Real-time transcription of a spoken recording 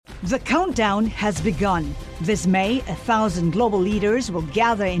The countdown has begun. This May, 1,000 global leaders will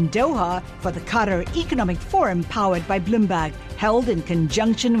gather in Doha for the Qatar Economic Forum powered by Bloomberg, held in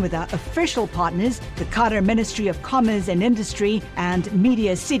conjunction with our official partners, the Qatar Ministry of Commerce and Industry and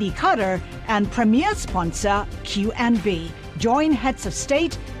Media City Qatar, and premier sponsor QNB. Join heads of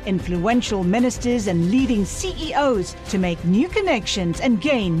state, influential ministers, and leading CEOs to make new connections and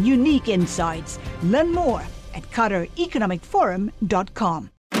gain unique insights. Learn more at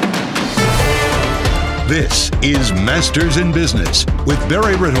QatarEconomicForum.com. This is Masters in Business with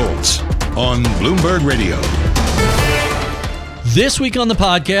Barry Ritholtz on Bloomberg Radio. This week on the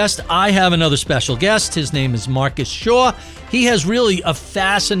podcast, I have another special guest. His name is Marcus Shaw. He has really a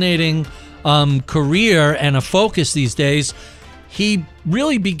fascinating career and a focus these days. He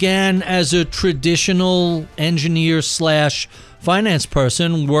really began as a traditional engineer / finance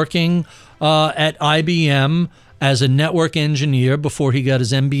person working at IBM as a network engineer before he got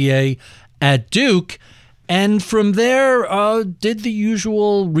his MBA at Duke. And from there, did the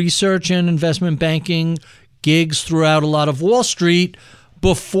usual research and investment banking gigs throughout a lot of Wall Street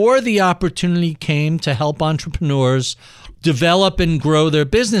before the opportunity came to help entrepreneurs develop and grow their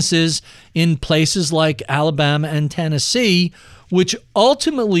businesses in places like Alabama and Tennessee, which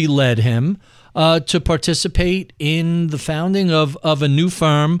ultimately led him to participate in the founding of a new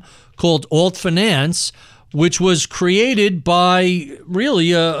firm called Alt Finance, which was created by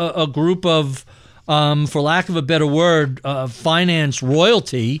really a group of, for lack of a better word, finance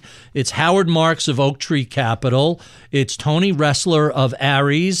royalty. It's Howard Marks of Oak Tree Capital. It's Tony Ressler of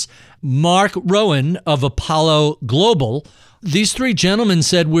Ares, Mark Rowan of Apollo Global. These three gentlemen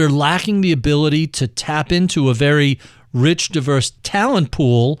said we're lacking the ability to tap into a very rich, diverse talent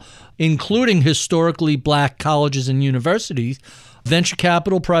pool, including historically black colleges and universities. Venture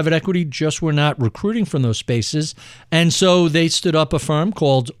capital, private equity just were not recruiting from those spaces. And so they stood up a firm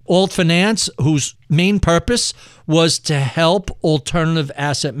called Alt Finance, whose main purpose was to help alternative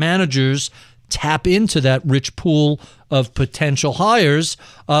asset managers tap into that rich pool of potential hires.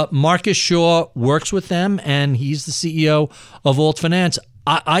 Marcus Shaw works with them, and he's the CEO of Alt Finance.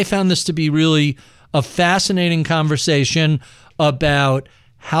 I found this to be really a fascinating conversation about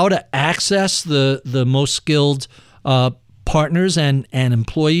how to access the most skilled partners and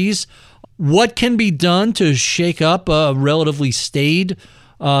employees. What can be done to shake up a relatively staid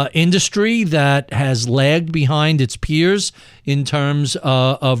industry that has lagged behind its peers in terms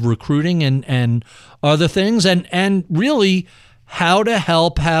of recruiting and other things, and really how to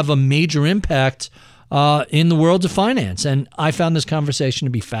help have a major impact in the world of finance. And I found this conversation to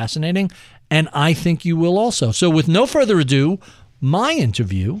be fascinating, and I think you will also. So with no further ado, my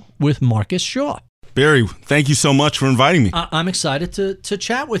interview with Marcus Shaw. Barry, thank you so much for inviting me. I'm excited to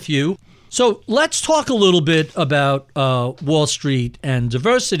chat with you. So let's talk a little bit about Wall Street and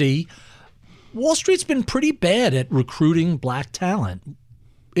diversity. Wall Street's been pretty bad at recruiting black talent.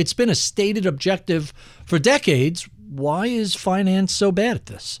 It's been a stated objective for decades. Why is finance so bad at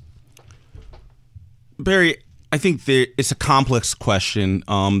this? Barry, I think it's a complex question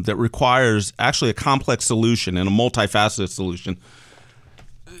that requires actually a complex solution and a multifaceted solution.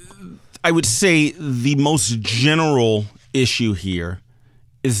 I would say the most general issue here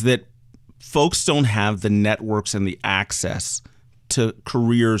is that folks don't have the networks and the access to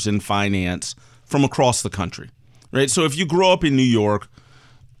careers in finance from across the country, right? So if you grow up in New York,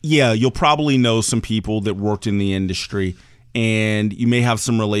 yeah, you'll probably know some people that worked in the industry, and you may have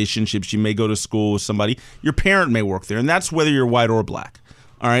some relationships. You may go to school with somebody. Your parent may work there, and that's whether you're white or black,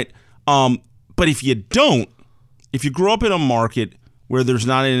 all right? But if you don't, if you grow up in a market where there's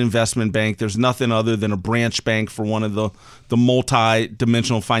not an investment bank, there's nothing other than a branch bank for one of the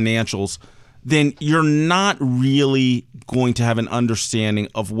multi-dimensional financials, then you're not really going to have an understanding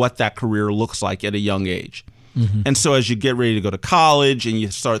of what that career looks like at a young age. Mm-hmm. And so as you get ready to go to college and you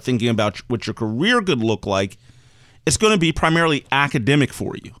start thinking about what your career could look like, it's going to be primarily academic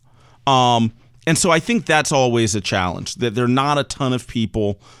for you. And so I think that's always a challenge, that there are not a ton of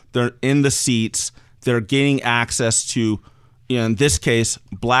people, they're in the seats, they're gaining access to, in this case,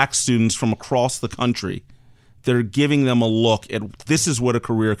 black students from across the country. They're giving them a look at this is what a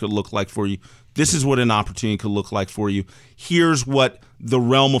career could look like for you. This is what an opportunity could look like for you. Here's what the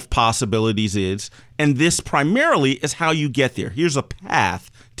realm of possibilities is. And this primarily is how you get there. Here's a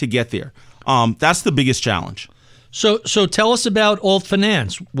path to get there. That's the biggest challenge. So tell us about Alt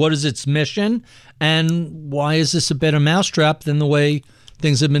Finance. What is its mission, and why is this a better mousetrap than the way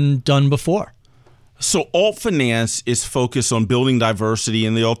things have been done before? So Alt Finance is focused on building diversity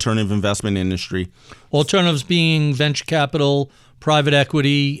in the alternative investment industry. Alternatives being venture capital, private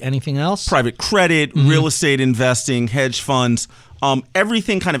equity, anything else? Private credit, real estate investing, hedge funds.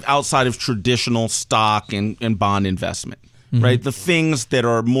 everything kind of outside of traditional stock and bond investment, right? The things that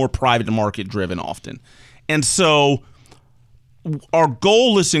are more private market driven often. And so our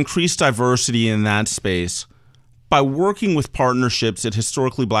goal is to increase diversity in that space by working with partnerships at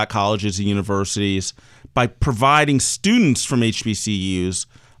historically black colleges and universities, by providing students from HBCUs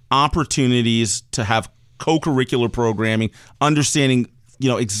opportunities to have co-curricular programming, understanding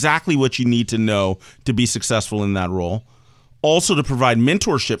exactly what you need to know to be successful in that role. Also to provide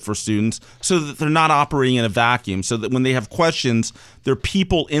mentorship for students so that they're not operating in a vacuum, so that when they have questions, there are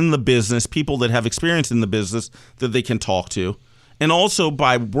people in the business, people that have experience in the business that they can talk to. And also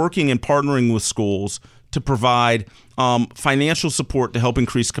by working and partnering with schools to provide financial support to help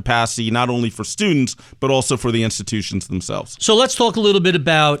increase capacity, not only for students, but also for the institutions themselves. So let's talk a little bit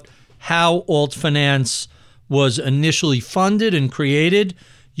about how Alt Finance was initially funded and created.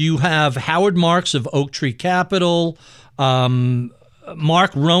 You have Howard Marks of Oak Tree Capital,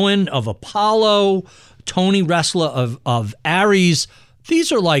 Mark Rowan of Apollo, Tony Ressler of Ares.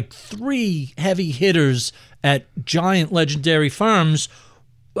 These are like three heavy hitters at giant legendary firms.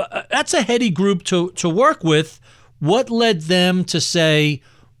 That's a heady group to work with. What led them to say,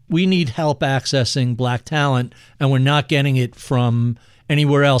 we need help accessing black talent and we're not getting it from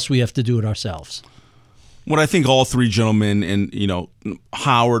anywhere else, we have to do it ourselves? What I think all three gentlemen and,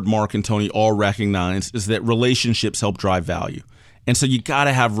 Howard, Mark, and Tony all recognize is that relationships help drive value. And so you got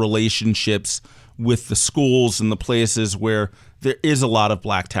to have relationships with the schools and the places where there is a lot of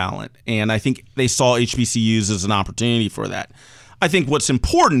black talent. And I think they saw HBCUs as an opportunity for that. I think what's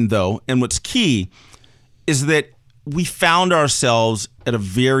important, though, and what's key is that we found ourselves at a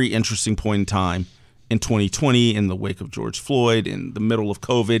very interesting point in time in 2020, in the wake of George Floyd, in the middle of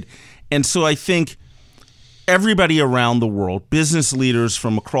COVID. And so I think everybody around the world, business leaders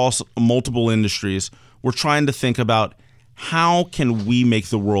from across multiple industries, were trying to think about how can we make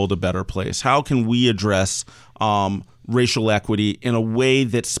the world a better place? How can we address racial equity in a way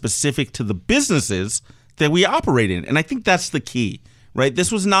that's specific to the businesses that we operate in? And I think that's the key, right?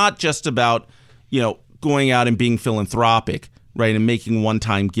 This was not just about, going out and being philanthropic, right, and making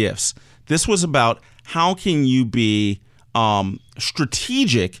one-time gifts. This was about how can you be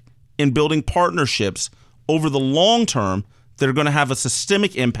strategic in building partnerships over the long term that are going to have a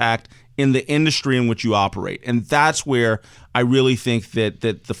systemic impact in the industry in which you operate. And that's where I really think that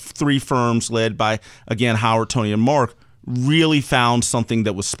the three firms led by, again, Howard, Tony, and Mark really found something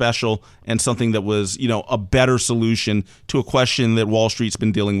that was special and something that was, a better solution to a question that Wall Street's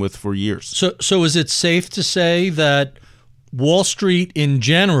been dealing with for years. So is it safe to say that Wall Street in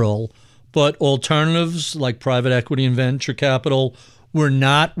general, but alternatives like private equity and venture capital, were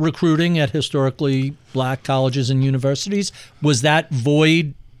not recruiting at historically black colleges and universities? Was that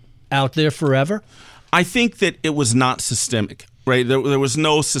void out there forever? I think that it was not systemic, right? There was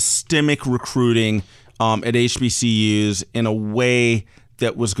no systemic recruiting at HBCUs in a way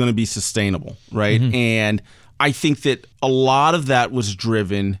that was going to be sustainable, right? Mm-hmm. And I think that a lot of that was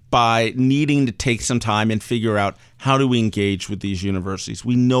driven by needing to take some time and figure out how do we engage with these universities.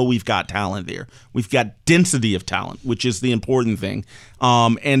 We know we've got talent there. We've got density of talent, which is the important thing.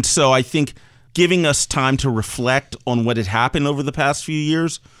 And so I think giving us time to reflect on what had happened over the past few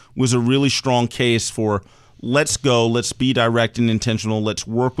years was a really strong case for let's go, let's be direct and intentional, let's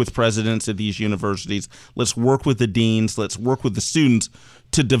work with presidents at these universities, let's work with the deans, let's work with the students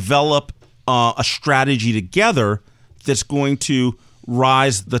to develop a strategy together that's going to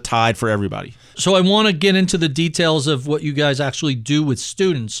rise the tide for everybody. So I want to get into the details of what you guys actually do with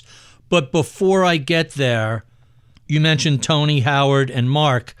students. But before I get there, you mentioned Tony, Howard, and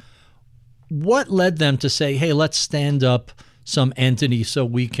Mark. What led them to say, hey, let's stand up some entity so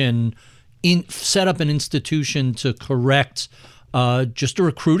we can set up an institution to correct just a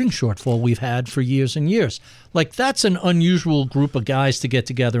recruiting shortfall we've had for years and years? Like, that's an unusual group of guys to get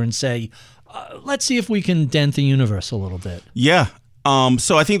together and say, let's see if we can dent the universe a little bit. Yeah.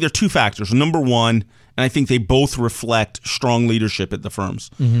 So I think there are two factors. Number one, and I think they both reflect strong leadership at the firms.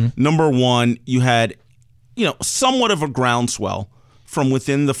 Mm-hmm. Number one, you had, somewhat of a groundswell from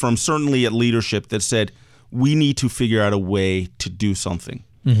within the firm, certainly at leadership, that said, we need to figure out a way to do something.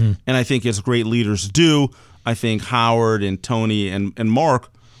 Mm-hmm. And I think as great leaders do, I think Howard and Tony and Mark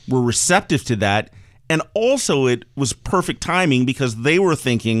were receptive to that. And also it was perfect timing because they were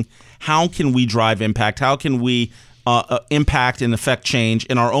thinking, how can we drive impact? How can we impact and affect change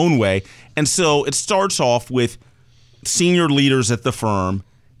in our own way? And so it starts off with senior leaders at the firm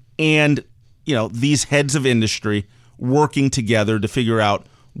and, these heads of industry working together to figure out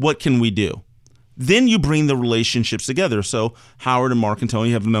what can we do. Then you bring the relationships together. So Howard and Mark and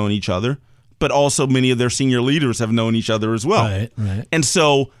Tony have known each other, but also many of their senior leaders have known each other as well. Right. And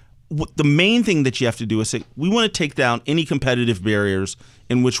so the main thing that you have to do is say, we want to take down any competitive barriers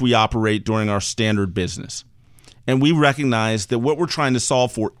in which we operate during our standard business. And we recognize that what we're trying to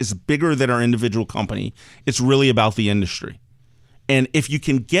solve for is bigger than our individual company. It's really about the industry. And if you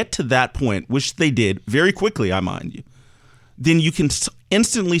can get to that point, which they did very quickly, I mind you, then you can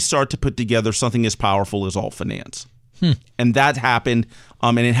instantly start to put together something as powerful as Alt Finance. And that happened,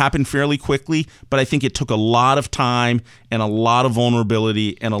 and it happened fairly quickly, but I think it took a lot of time and a lot of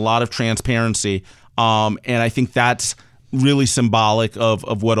vulnerability and a lot of transparency, and I think that's really symbolic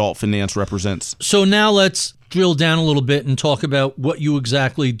of what Alt Finance represents. So now let's drill down a little bit and talk about what you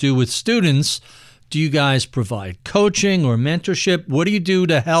exactly do with students. Do you guys provide coaching or mentorship? What do you do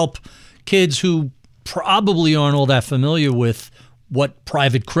to help kids who probably aren't all that familiar with what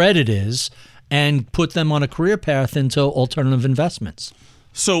private credit is and put them on a career path into alternative investments?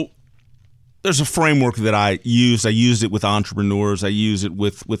 So there's a framework that I use. I use it with entrepreneurs. I use it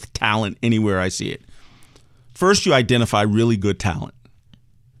with talent anywhere I see it. First, you identify really good talent,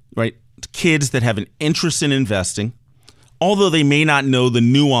 right? Kids that have an interest in investing, although they may not know the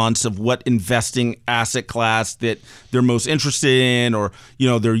nuance of what investing asset class that they're most interested in, or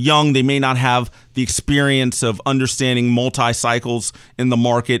they're young, they may not have the experience of understanding multi-cycles in the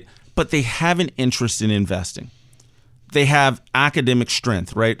market, but they have an interest in investing. They have academic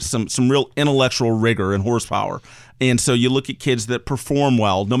strength, right? Some real intellectual rigor and horsepower. And so you look at kids that perform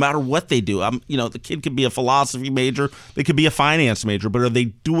well, no matter what they do. The kid could be a philosophy major, they could be a finance major, but are they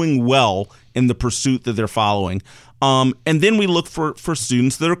doing well in the pursuit that they're following? And then we look for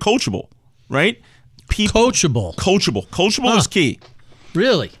students that are coachable, right? Coachable is key.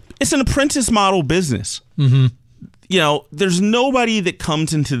 Really? It's an apprentice model business. Mm-hmm. There's nobody that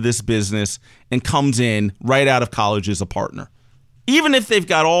comes into this business and comes in right out of college as a partner. Even if they've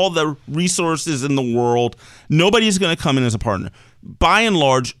got all the resources in the world, nobody's going to come in as a partner. By and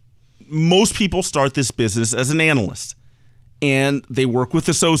large, most people start this business as an analyst. And they work with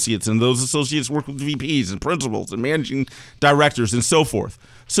associates, and those associates work with VPs and principals and managing directors and so forth.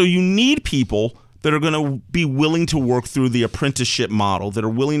 So you need people that are going to be willing to work through the apprenticeship model, that are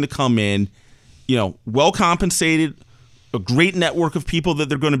willing to come in, well compensated, a great network of people that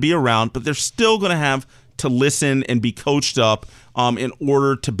they're going to be around, but they're still going to have to listen and be coached up in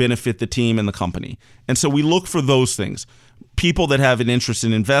order to benefit the team and the company. And so we look for those things. People that have an interest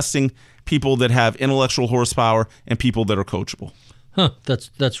in investing, people that have intellectual horsepower, and people that are coachable.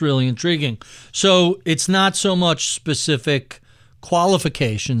 That's really intriguing. So it's not so much specific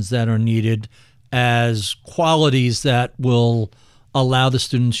qualifications that are needed as qualities that will allow the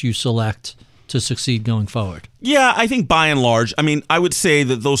students you select to succeed going forward. Yeah, I think by and large, I would say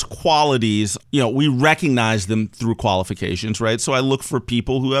that those qualities, we recognize them through qualifications, right? So I look for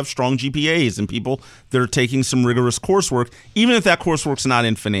people who have strong GPAs and people that are taking some rigorous coursework, even if that coursework's not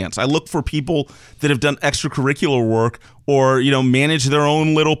in finance. I look for people that have done extracurricular work or, manage their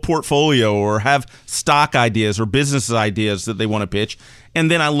own little portfolio or have stock ideas or business ideas that they want to pitch.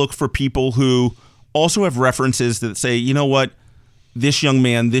 And then I look for people who also have references that say, you know what? This young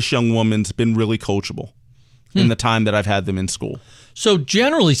man, this young woman's been really coachable in the time that I've had them in school. So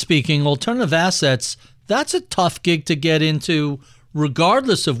generally speaking, alternative assets, that's a tough gig to get into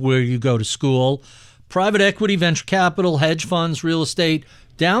regardless of where you go to school. Private equity, venture capital, hedge funds, real estate,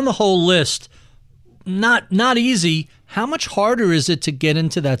 down the whole list, not easy. How much harder is it to get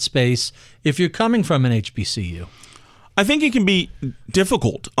into that space if you're coming from an HBCU? I think it can be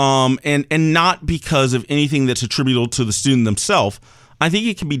difficult, and not because of anything that's attributable to the student themselves. I think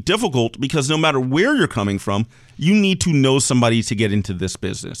it can be difficult because no matter where you're coming from, you need to know somebody to get into this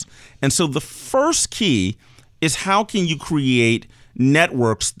business. And so the first key is how can you create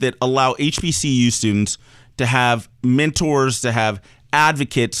networks that allow HBCU students to have mentors, to have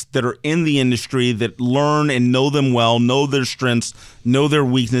advocates that are in the industry that learn and know them well, know their strengths, know their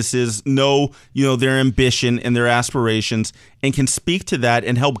weaknesses, know their ambition and their aspirations, and can speak to that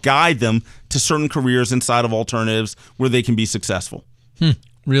and help guide them to certain careers inside of alternatives where they can be successful.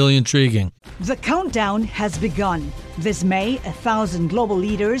 Really intriguing. The countdown has begun. This May, 1,000 global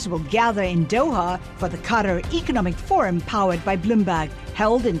leaders will gather in Doha for the Qatar Economic Forum powered by Bloomberg,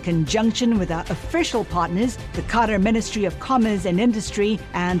 held in conjunction with our official partners, the Qatar Ministry of Commerce and Industry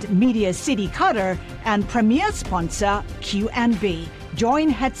and Media City Qatar, and premier sponsor QNB. Join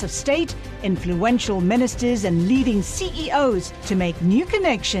heads of state, influential ministers, and leading CEOs to make new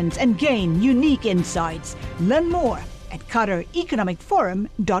connections and gain unique insights. Learn more at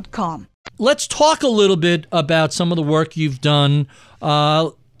QatarEconomicForum.com. Let's talk a little bit about some of the work you've done.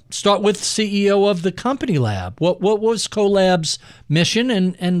 start with CEO of the Company Lab. What was CoLab's mission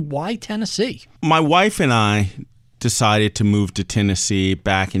and why Tennessee? My wife and I decided to move to Tennessee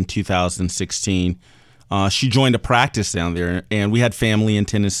back in 2016. She joined a practice down there, and we had family in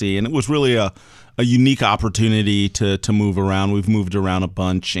Tennessee, and it was really a unique opportunity to move around. We've moved around a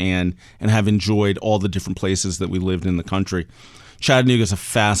bunch and have enjoyed all the different places that we lived in the country. Chattanooga is a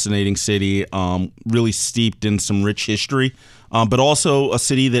fascinating city, really steeped in some rich history, but also a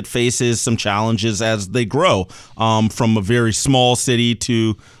city that faces some challenges as they grow, from a very small city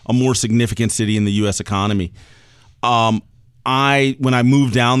to a more significant city in the U.S. economy. When I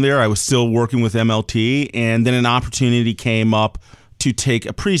moved down there, I was still working with MLT, and then an opportunity came up to take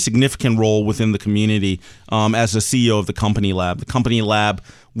a pretty significant role within the community as the CEO of the Company Lab. The Company Lab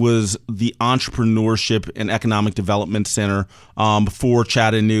was the entrepreneurship and economic development center for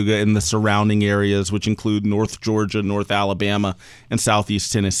Chattanooga and the surrounding areas, which include North Georgia, North Alabama, and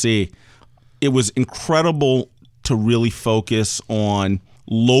Southeast Tennessee. It was incredible to really focus on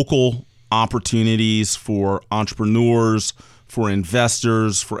local opportunities for entrepreneurs, for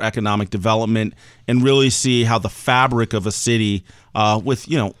investors, for economic development, and really see how the fabric of a city with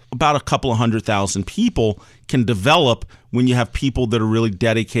about a couple of 100,000 people can develop when you have people that are really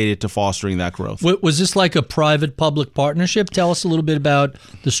dedicated to fostering that growth. Was this like a private-public partnership? Tell us a little bit about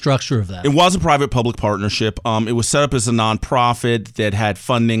the structure of that. It was a private-public partnership. It was set up as a nonprofit that had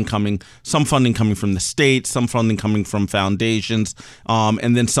some funding coming from the state, some funding coming from foundations,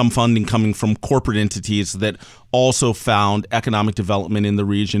 and then some funding coming from corporate entities that also found economic development in the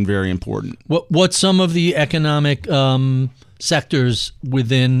region very important. What's some of the economic sectors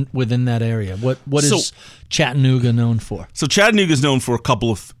within that area? What is Chattanooga known for? So Chattanooga is known for a couple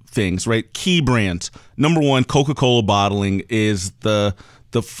of things, right? Key brands. Number one, Coca-Cola Bottling is the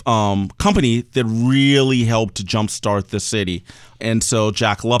company that really helped jumpstart the city. And so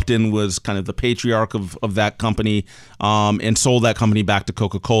Jack Lupton was kind of the patriarch of that company, and sold that company back to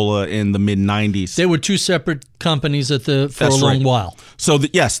Coca-Cola in the mid-'90s. They were two separate companies for a long while. So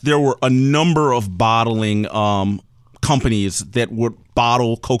yes, there were a number of bottling companies that would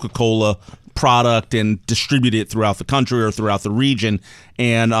bottle Coca-Cola product and distribute it throughout the country or throughout the region.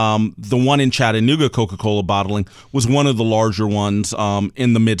 And the one in Chattanooga, Coca-Cola Bottling, was one of the larger ones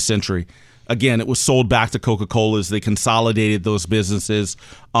in the mid-century. Again, it was sold back to Coca-Cola as they consolidated those businesses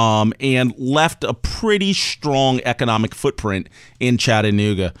and left a pretty strong economic footprint in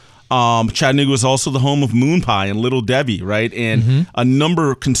Chattanooga. Chattanooga was also the home of Moon Pie and Little Debbie, right? And a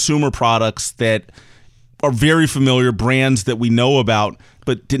number of consumer products that are very familiar, brands that we know about,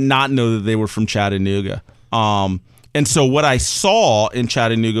 but did not know that they were from Chattanooga. And so what I saw in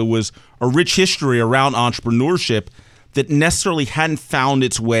Chattanooga was a rich history around entrepreneurship that necessarily hadn't found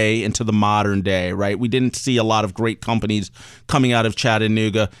its way into the modern day, right? We didn't see a lot of great companies coming out of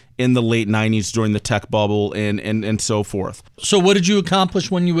Chattanooga in the late 90s during the tech bubble and so forth. So what did you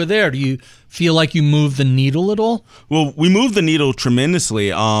accomplish when you were there? Do you feel like you moved the needle at all? Well, we moved the needle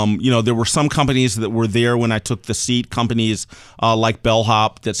tremendously. There were some companies that were there when I took the seat, companies like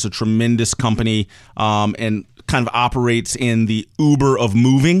Bellhop, that's a tremendous company and kind of operates in the Uber of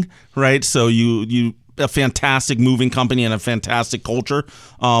moving, right? So you a fantastic moving company and a fantastic culture.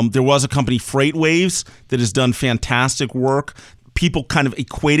 There was a company, Freightwaves, that has done fantastic work. People kind of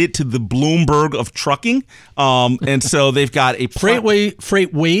equate it to the Bloomberg of trucking. And so they've got a... Freightwaves?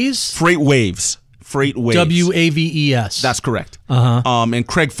 Freightwaves. WAVES. That's correct. And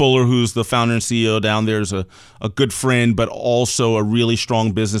Craig Fuller, who's the founder and CEO down there, is a good friend, but also a really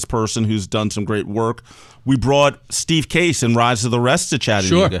strong business person who's done some great work. We brought Steve Case and Rise of the Rest to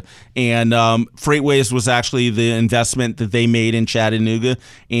Chattanooga. Sure. And Freightwaves was actually the investment that they made in Chattanooga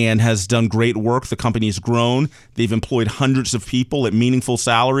and has done great work. The company's grown. They've employed hundreds of people at meaningful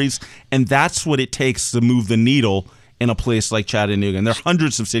salaries. And that's what it takes to move the needle in a place like Chattanooga. And there are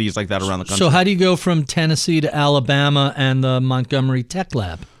hundreds of cities like that around the country. So how do you go from Tennessee to Alabama and the Montgomery Tech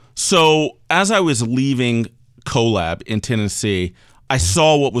Lab? So as I was leaving CoLab in Tennessee, I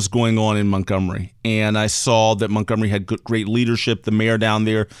saw what was going on in Montgomery, and I saw that Montgomery had great leadership. The mayor down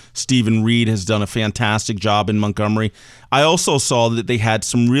there, Stephen Reed, has done a fantastic job in Montgomery. I also saw that they had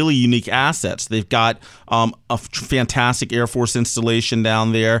some really unique assets. They've got a fantastic Air Force installation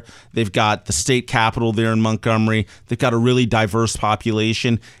down there. They've got the state capitol there in Montgomery. They've got a really diverse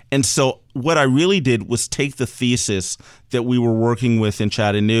population. And so what I really did was take the thesis that we were working with in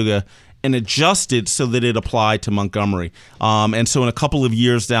Chattanooga and adjusted so that it applied to Montgomery. And so in a couple of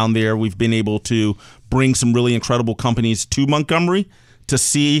years down there, we've been able to bring some really incredible companies to Montgomery to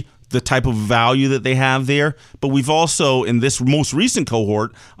see the type of value that they have there. But we've also, in this most recent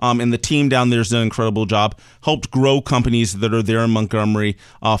cohort, and the team down there has done an incredible job, helped grow companies that are there in Montgomery,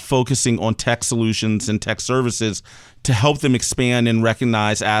 focusing on tech solutions and tech services to help them expand and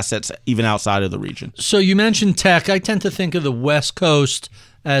recognize assets even outside of the region. So you mentioned tech. I tend to think of the West Coast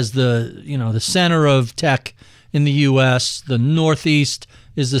as the center of tech in the U.S. The Northeast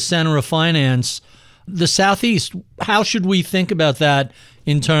is the center of finance. The Southeast, how should we think about that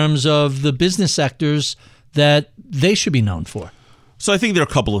in terms of the business sectors that they should be known for? So I think there are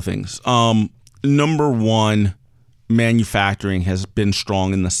a couple of things. Number one, manufacturing has been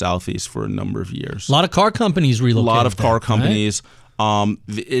strong in the Southeast for a number of years. A lot of car companies relocated. A lot of car companies. Right?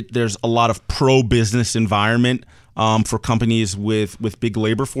 There's a lot of pro-business environment for companies with big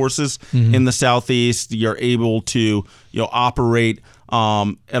labor forces in the Southeast. You're able to operate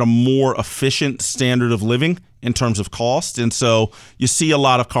at a more efficient standard of living in terms of cost. And so you see a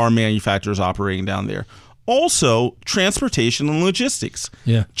lot of car manufacturers operating down there. Also, transportation and logistics.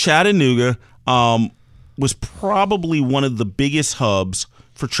 Yeah. Chattanooga was probably one of the biggest hubs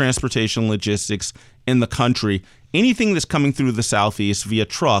for transportation and logistics in the country. Anything that's coming through the Southeast via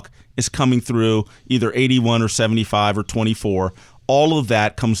truck is coming through either 81 or 75 or 24. All of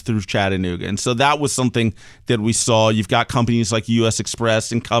that comes through Chattanooga. And so that was something that we saw. You've got companies like U.S.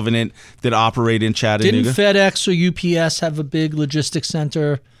 Express and Covenant that operate in Chattanooga. Didn't FedEx or UPS have a big logistics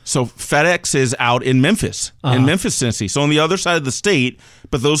center? So FedEx is out in Memphis, Tennessee. So on the other side of the state,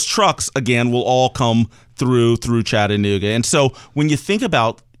 but those trucks, again, will all come through Chattanooga. And so when you think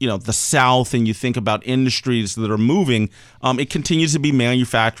about the South and you think about industries that are moving, it continues to be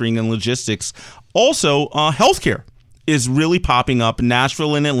manufacturing and logistics. Also, healthcare is really popping up.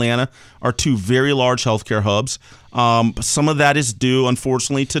 Nashville and Atlanta are two very large healthcare hubs. Some of that is due,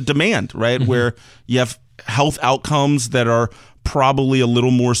 unfortunately, to demand, right? Mm-hmm. Where you have health outcomes that are probably a little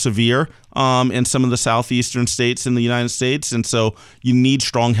more severe in some of the southeastern states in the United States. And so you need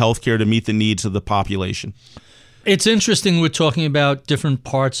strong healthcare to meet the needs of the population. It's interesting we're talking about different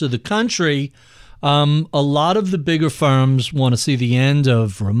parts of the country. A lot of the bigger firms want to see the end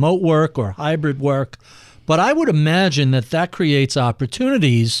of remote work or hybrid work. But I would imagine that creates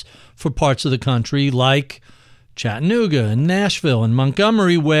opportunities for parts of the country like Chattanooga and Nashville and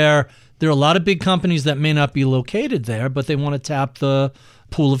Montgomery, where there are a lot of big companies that may not be located there, but they want to tap the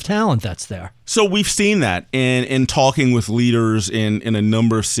pool of talent that's there. So we've seen that in talking with leaders in a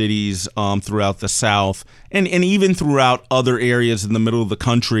number of cities throughout the South and even throughout other areas in the middle of the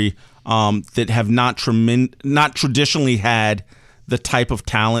country that have not traditionally had the type of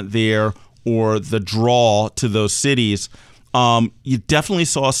talent there or the draw to those cities. You definitely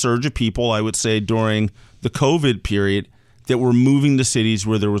saw a surge of people, I would say, during the COVID period that were moving to cities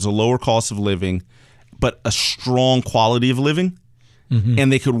where there was a lower cost of living, but a strong quality of living,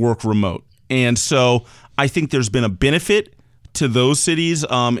 and they could work remote. And so I think there's been a benefit to those cities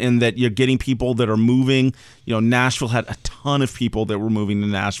in that you're getting people that are moving. Nashville had a ton of people that were moving to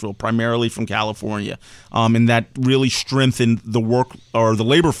Nashville, primarily from California, and that really strengthened the work or the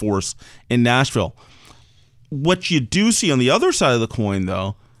labor force in Nashville. What you do see on the other side of the coin,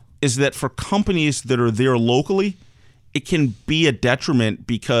 though, is that for companies that are there locally, it can be a detriment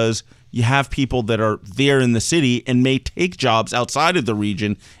because you have people that are there in the city and may take jobs outside of the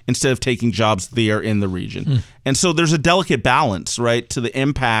region instead of taking jobs there in the region. And so there's a delicate balance, right, to the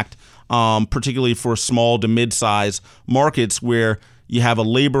impact, particularly for small to mid-size markets where you have a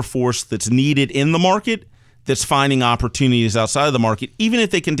labor force that's needed in the market that's finding opportunities outside of the market, even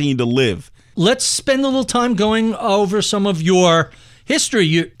if they continue to live. Let's spend a little time going over some of your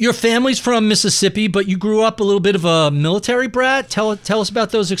history. Your family's from Mississippi, but you grew up a little bit of a military brat. Tell us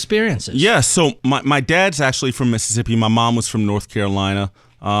about those experiences. Yeah, so my dad's actually from Mississippi. My mom was from North Carolina.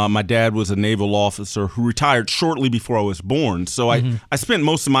 My dad was a naval officer who retired shortly before I was born. So I spent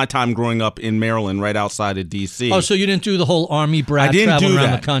most of my time growing up in Maryland, right outside of D.C. Oh, so you didn't do the whole Army brat travel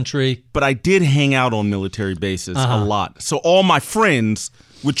around the country? But I did hang out on military bases a lot. So all my friends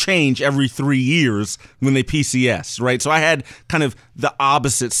would change every 3 years when they PCS, right? So I had kind of the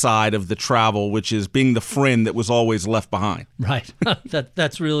opposite side of the travel, which is being the friend that was always left behind. Right.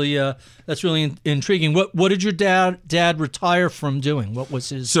 That's really intriguing. What did your dad retire from doing? What was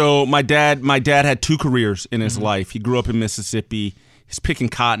his? So my dad had two careers in his life. He grew up in Mississippi. He's picking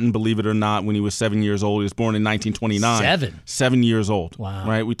cotton, believe it or not, when he was 7 years old. He was born in 1929. 7 years old. Wow.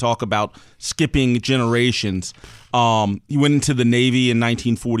 Right? We talk about skipping generations. He went into the Navy in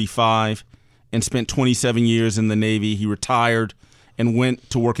 1945 and spent 27 years in the Navy. He retired and went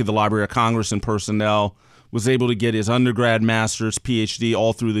to work at the Library of Congress in personnel, was able to get his undergrad, master's, PhD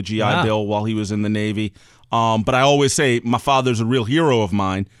all through the GI Bill while he was in the Navy. But I always say my father's a real hero of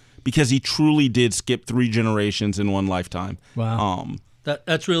mine because he truly did skip 3 generations in one lifetime. Wow.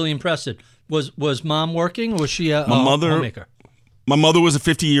 That's really impressive. Was mom working, or was she a homemaker? My mother was a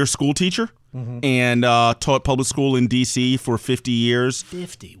 50-year school teacher and taught public school in D.C. for 50 years.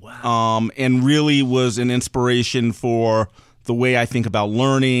 50, wow. And really was an inspiration for the way I think about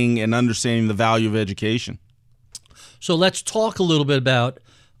learning and understanding the value of education. So let's talk a little bit about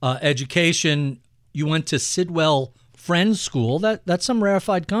education. You went to Sidwell Friends School. That's some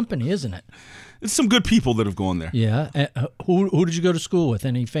rarefied company, isn't it? It's some good people that have gone there. Yeah. Who did you go to school with?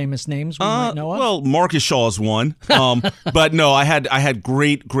 Any famous names we might know of? Well, Marcus Shaw is one. But no, I had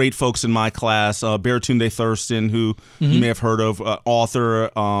great folks in my class. Baratunde Thurston, who you may have heard of,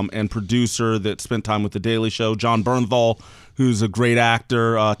 author and producer that spent time with The Daily Show. John Bernthal, who's a great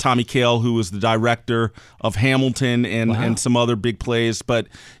actor. Tommy Kail, who was the director of Hamilton and some other big plays. But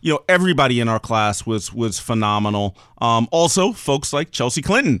everybody in our class was phenomenal. Also, folks like Chelsea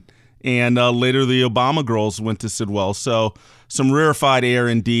Clinton. And later the Obama girls went to Sidwell. So some rarefied air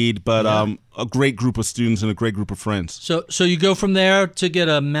indeed, but a great group of students and a great group of friends. So you go from there to get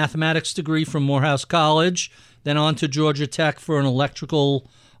a mathematics degree from Morehouse College, then on to Georgia Tech for an electrical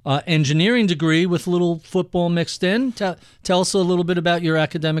engineering degree with a little football mixed in. Tell us a little bit about your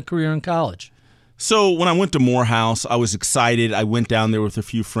academic career in college. So when I went to Morehouse, I was excited. I went down there with a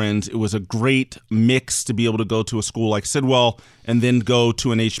few friends. It was a great mix to be able to go to a school like Sidwell and then go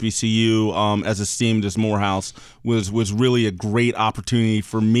to an HBCU as esteemed as Morehouse was really a great opportunity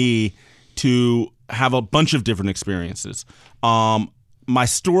for me to have a bunch of different experiences. My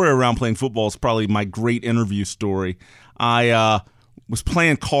story around playing football is probably my great interview story. I was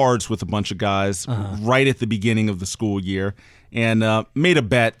playing cards with a bunch of guys right at the beginning of the school year, and made a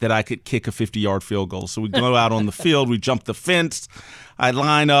bet that I could kick a 50-yard field goal. So we go out on the field, we jump the fence, I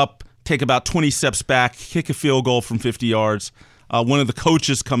line up, take about 20 steps back, kick a field goal from 50 yards. One of the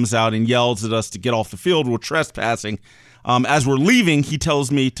coaches comes out and yells at us to get off the field. We're trespassing. As we're leaving, he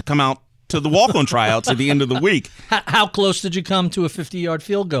tells me to come out to the walk-on tryouts at the end of the week. How close did you come to a 50-yard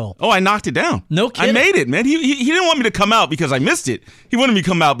field goal? Oh, I knocked it down. No kidding. I made it, man. He didn't want me to come out because I missed it. He wanted me to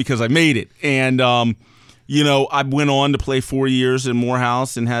come out because I made it. And I went on to play 4 years in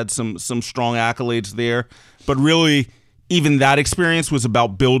Morehouse and had some strong accolades there. But really, even that experience was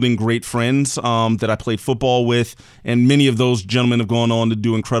about building great friends that I played football with, and many of those gentlemen have gone on to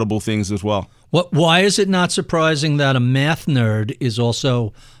do incredible things as well. Why is it not surprising that a math nerd is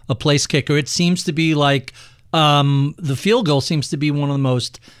also a place kicker? It seems to be like the field goal seems to be one of the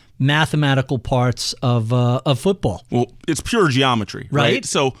most mathematical parts of football. Well, it's pure geometry, right?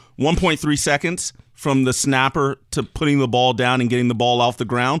 So 1.3 seconds from the snapper to putting the ball down and getting the ball off the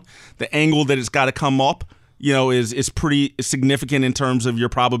ground, the angle that it's got to come up, is pretty significant in terms of your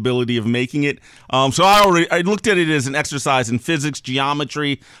probability of making it. So I looked at it as an exercise in physics,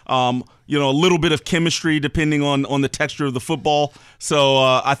 geometry, a little bit of chemistry depending on the texture of the football. So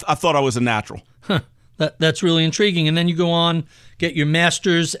I thought I was a natural. Huh. That's really intriguing. And then you go on, get your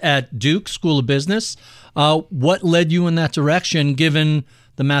master's at Duke School of Business. What led you in that direction, given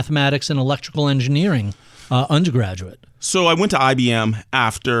the mathematics and electrical engineering undergraduate? So I went to IBM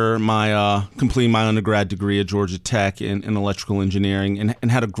after my completing my undergrad degree at Georgia Tech in electrical engineering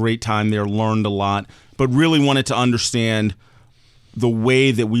and had a great time there, learned a lot, but really wanted to understand the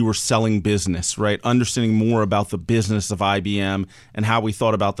way that we were selling business, right? Understanding more about the business of IBM and how we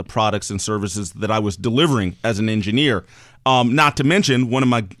thought about the products and services that I was delivering as an engineer. Not to mention, one of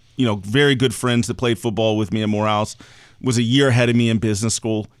my very good friends that played football with me at Morehouse was a year ahead of me in business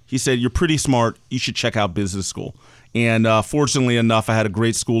school. He said, "You're pretty smart. You should check out business school." And fortunately enough, I had a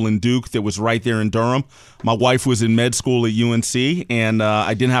great school in Duke that was right there in Durham. My wife was in med school at UNC, and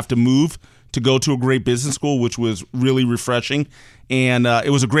I didn't have to move to go to a great business school, which was really refreshing. And it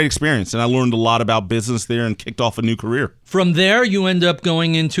was a great experience, and I learned a lot about business there and kicked off a new career. From there, you end up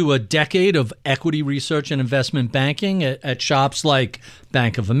going into a decade of equity research and investment banking at shops like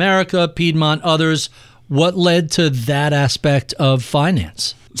Bank of America, Piedmont, others. What led to that aspect of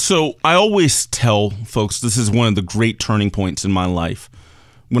finance? So I always tell folks this is one of the great turning points in my life.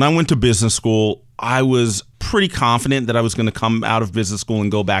 When I went to business school, I was pretty confident that I was going to come out of business school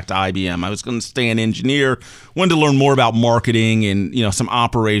and go back to IBM. I was going to stay an engineer, wanted to learn more about marketing and some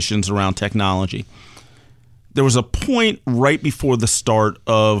operations around technology. There was a point right before the start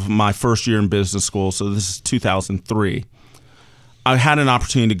of my first year in business school, so this is 2003. I had an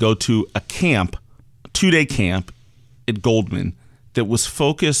opportunity to go to a camp, a 2-day camp at Goldman that was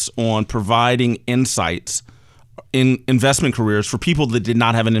focused on providing insights in investment careers for people that did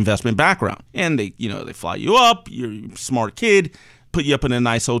not have an investment background. And they fly you up, you're a smart kid, put you up in a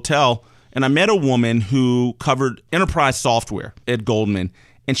nice hotel. And I met a woman who covered enterprise software at Goldman.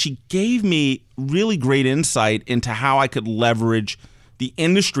 And she gave me really great insight into how I could leverage the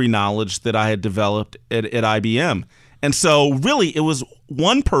industry knowledge that I had developed at IBM. And so really it was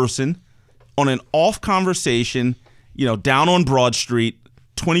one person on an off conversation, down on Broad Street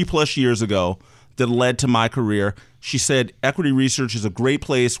 20 plus years ago that led to my career. She said, equity research is a great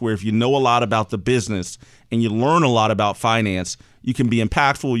place where if you know a lot about the business and you learn a lot about finance, you can be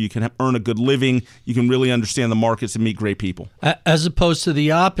impactful, you can earn a good living, you can really understand the markets and meet great people. As opposed to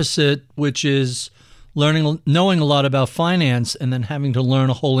the opposite, which is knowing a lot about finance and then having to learn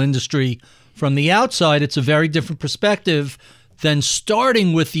a whole industry from the outside. It's a very different perspective than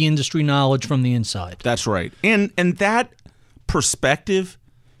starting with the industry knowledge from the inside. That's right. And that perspective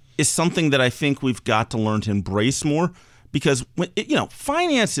is something that I think we've got to learn to embrace more, because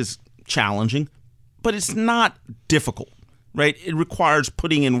finance is challenging, but it's not difficult, right? It requires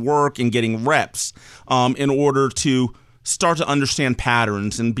putting in work and getting reps in order to start to understand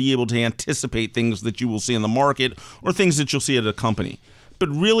patterns and be able to anticipate things that you will see in the market or things that you'll see at a company. But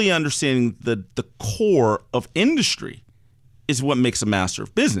really understanding the core of industry is what makes a master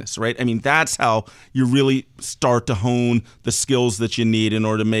of business, right? I mean, that's how you really start to hone the skills that you need in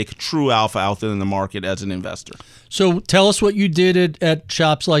order to make true alpha out there in the market as an investor. So tell us what you did at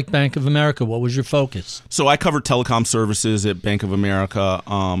shops like Bank of America. What was your focus? So I covered telecom services at Bank of America.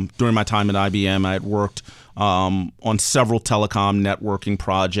 During my time at IBM, I had worked on several telecom networking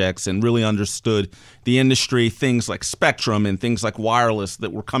projects and really understood the industry, things like spectrum and things like wireless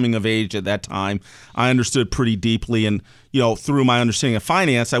that were coming of age at that time. I understood pretty deeply, and through my understanding of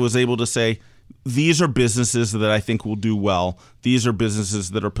finance, I was able to say, these are businesses that I think will do well. These are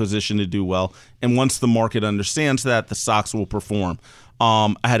businesses that are positioned to do well. And once the market understands that, the stocks will perform.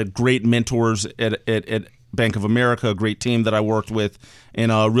 I had great mentors at Bank of America, a great team that I worked with,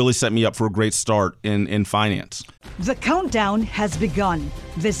 and really set me up for a great start in finance. The countdown has begun.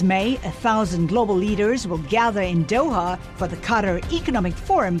 This May, 1,000 global leaders will gather in Doha for the Qatar Economic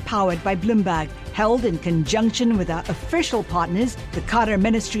Forum powered by Bloomberg, held in conjunction with our official partners, the Qatar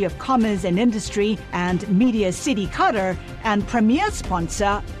Ministry of Commerce and Industry and Media City Qatar, and premier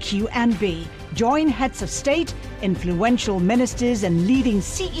sponsor QNB. Join heads of state, influential ministers, and leading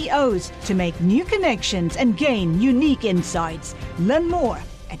CEOs to make new connections and gain unique insights. Learn more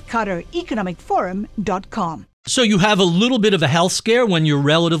at QatarEconomicForum.com. So you have a little bit of a health scare when you're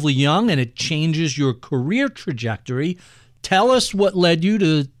relatively young, and it changes your career trajectory. Tell us what led you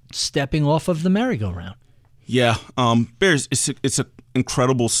to stepping off of the merry-go-round. Yeah, Bears, it's an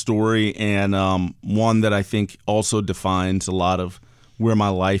incredible story, and one that I think also defines a lot of where my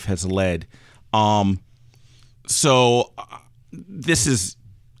life has led. So this is,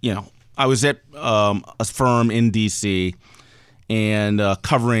 I was at a firm in D.C. and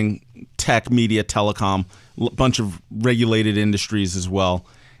covering tech, media, telecom, a bunch of regulated industries as well,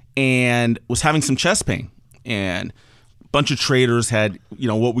 and was having some chest pain. And a bunch of traders had,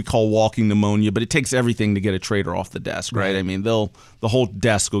 what we call walking pneumonia, but it takes everything to get a trader off the desk, right? I mean, the whole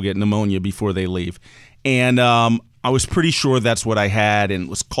desk will get pneumonia before they leave. And I was pretty sure that's what I had, and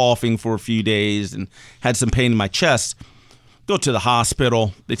was coughing for a few days and had some pain in my chest. Go to the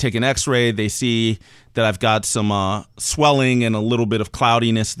hospital. They take an x-ray. They see that I've got some swelling and a little bit of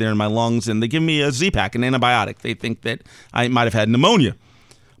cloudiness there in my lungs, and they give me a Z-Pak, an antibiotic. They think that I might have had pneumonia.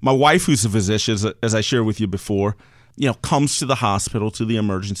 My wife, who's a physician, as I shared with you before, comes to the hospital, to the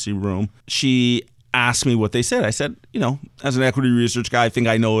emergency room. She asked me what they said. I said, as an equity research guy, I think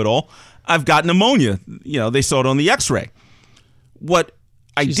I know it all. I've got pneumonia. They saw it on the x-ray.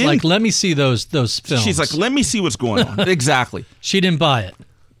 She's like, let me see those films. She's like, let me see what's going on. Exactly. She didn't buy it.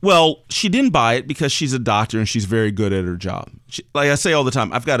 Well, she didn't buy it because she's a doctor and she's very good at her job. Like I say all the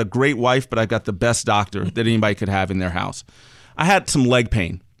time, I've got a great wife, but I've got the best doctor that anybody could have in their house. I had some leg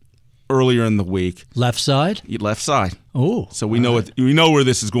pain earlier in the week. Left side? Left side. Oh. So we know we know where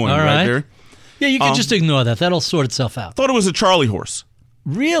this is going, right, Barry? Yeah, you can just ignore that. That'll sort itself out. Thought it was a Charlie horse.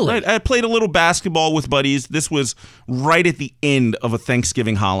 Really? Right. I played a little basketball with buddies. This was right at the end of a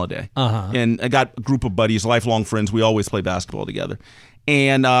Thanksgiving holiday. And I got a group of buddies, lifelong friends. We always play basketball together.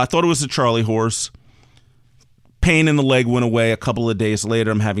 And I thought it was a Charlie horse. Pain in the leg went away. A couple of days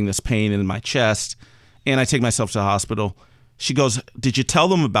later, I'm having this pain in my chest. And I take myself to the hospital. She goes, "Did you tell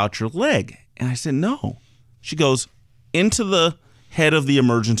them about your leg?" And I said, "No." She goes into the head of the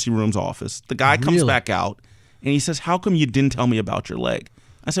emergency room's office. The guy comes back out. And he says, "How come you didn't tell me about your leg?"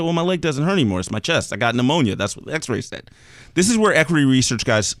 I said, "Well, my leg doesn't hurt anymore. It's my chest. I got pneumonia. That's what the x-ray said." This is where equity research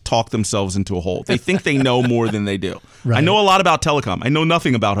guys talk themselves into a hole. They think they know more than they do. Right. I know a lot about telecom. I know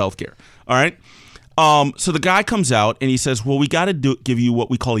nothing about healthcare. All right? So the guy comes out and he says, "Well, we got to give you what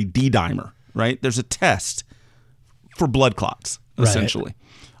we call a D-dimer, right? There's a test for blood clots, essentially."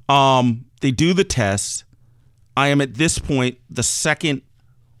 They do the tests. I am at this point the second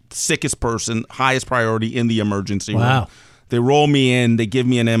sickest person, highest priority in the emergency room. Wow. They roll me in. They give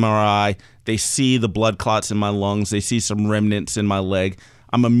me an MRI. They see the blood clots in my lungs. They see some remnants in my leg.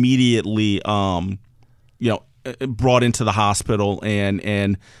 I'm immediately, brought into the hospital,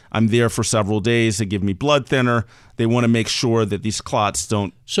 and I'm there for several days. They give me blood thinner. They want to make sure that these clots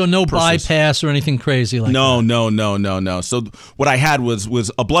don't. So no persist. bypass or anything crazy like that? No. So what I had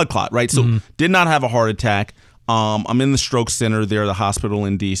was a blood clot, right? So did not have a heart attack. I'm in the stroke center there, the hospital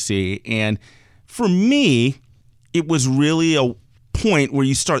in D.C. And for me, it was really a point where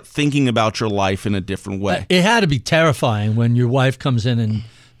you start thinking about your life in a different way. It had to be terrifying when your wife comes in and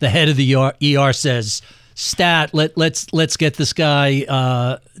the head of the ER says, "Stat, let's get this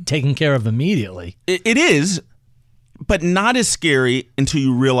guy taken care of immediately." It is, but not as scary until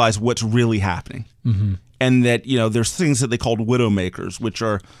you realize what's really happening. Mm-hmm. And that, there's things that they called widowmakers, which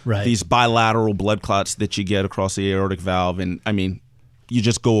are these bilateral blood clots that you get across the aortic valve. And, you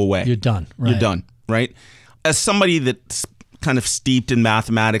just go away. You're done. Right. You're done, right? As somebody that's kind of steeped in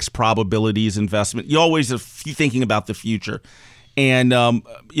mathematics, probabilities, investment, you always are thinking about the future. And,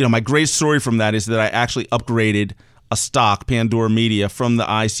 my great story from that is that I actually upgraded a stock, Pandora Media, from the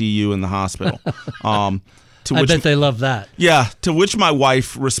ICU in the hospital. I bet they love that. Yeah, to which my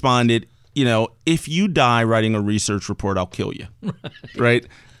wife responded, if you die writing a research report, I'll kill you. Right?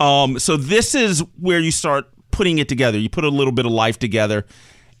 So this is where you start putting it together. You put a little bit of life together,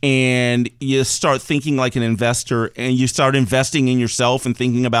 and you start thinking like an investor, and you start investing in yourself and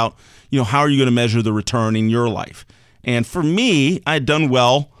thinking about, how are you going to measure the return in your life? And for me, I had done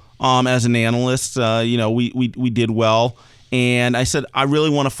well as an analyst. We did well. And I said, I really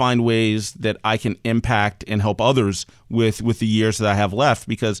want to find ways that I can impact and help others with the years that I have left,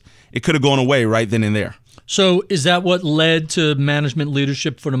 because it could have gone away right then and there. So is that what led to Management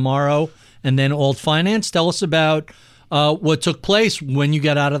Leadership for Tomorrow and then Alt Finance? Tell us about what took place when you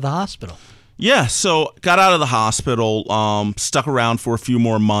got out of the hospital. Yeah, so got out of the hospital, stuck around for a few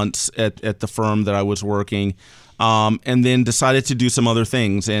more months at the firm that I was working, and then decided to do some other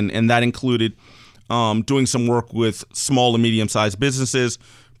things. And that included doing some work with small and medium-sized businesses,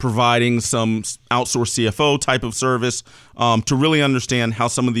 providing some outsourced CFO type of service to really understand how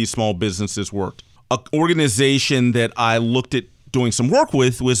some of these small businesses worked. An organization that I looked at doing some work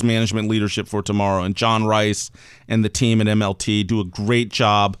with was Management Leadership for Tomorrow, and John Rice and the team at MLT do a great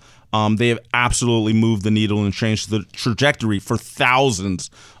job. They have absolutely moved the needle and changed the trajectory for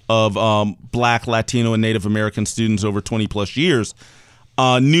thousands of Black, Latino, and Native American students over 20-plus years.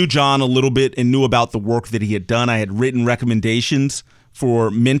 Knew John a little bit and knew about the work that he had done. I had written recommendations for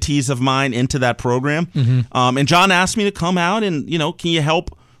mentees of mine into that program. Mm-hmm. And John asked me to come out and, can you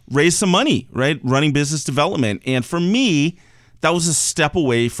help raise some money, right? Running business development. And for me, that was a step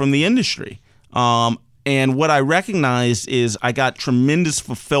away from the industry. And what I recognized is I got tremendous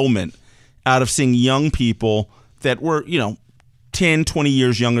fulfillment out of seeing young people that were, 10, 20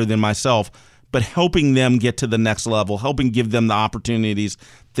 years younger than myself, but helping them get to the next level, helping give them the opportunities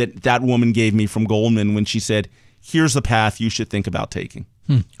that woman gave me from Goldman when she said, here's the path you should think about taking.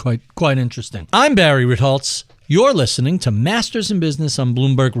 Quite interesting. I'm Barry Ritholtz. You're listening to Masters in Business on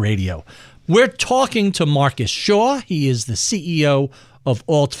Bloomberg Radio. We're talking to Marcus Shaw. He is the CEO of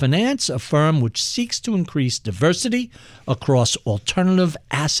Alt Finance, a firm which seeks to increase diversity across alternative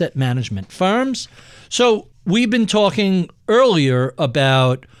asset management firms. So we've been talking earlier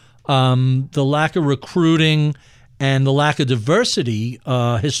about the lack of recruiting and the lack of diversity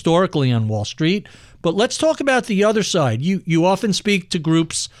historically on Wall Street. But let's talk about the other side. You often speak to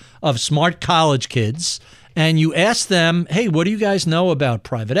groups of smart college kids, and you ask them, hey, what do you guys know about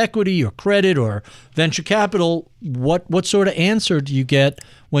private equity or credit or venture capital? What sort of answer do you get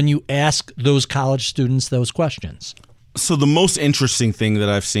when you ask those college students those questions? So the most interesting thing that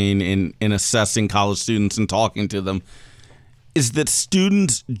I've seen in assessing college students and talking to them is that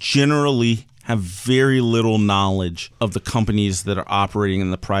students generally have very little knowledge of the companies that are operating in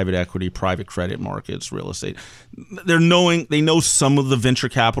the private equity, private credit markets, real estate. They know some of the venture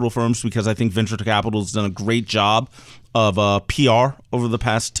capital firms, because I think venture capital has done a great job of PR over the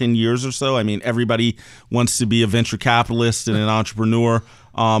past 10 years or so. I mean, everybody wants to be a venture capitalist and an entrepreneur.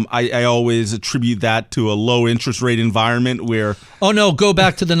 I always attribute that to a low interest rate environment where... Oh, no, go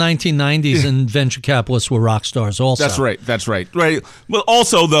back to the 1990s and venture capitalists were rock stars also. That's right. Well,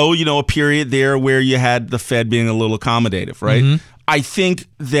 also, though, a period there where you had the Fed being a little accommodative, right? Mm-hmm. I think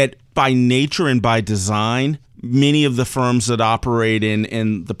that by nature and by design, many of the firms that operate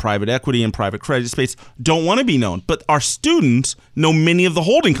in the private equity and private credit space don't want to be known. But our students know many of the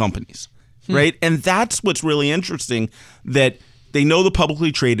holding companies, right? And that's what's really interesting, that They know the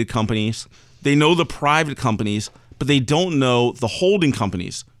publicly traded companies. They know the private companies, but they don't know the holding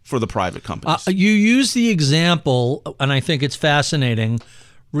companies for the private companies. You use the example, and I think it's fascinating.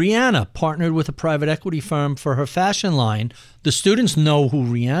 Rihanna partnered with a private equity firm for her fashion line. The students know who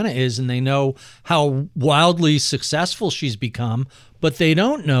Rihanna is, and they know how wildly successful she's become, but they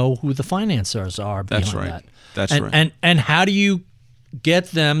don't know who the financiers are behind That's right. that. That's and, right. And how do you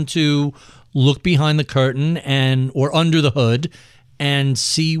get them to look behind the curtain or under the hood and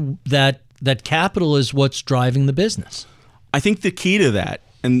see that capital is what's driving the business? I think the key to that,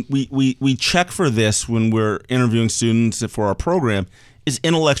 and we check for this when we're interviewing students for our program, is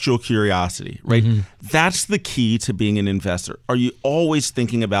intellectual curiosity, right? Mm-hmm. That's the key to being an investor. Are you always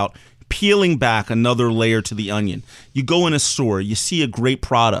thinking about peeling back another layer to the onion? You go in a store, you see a great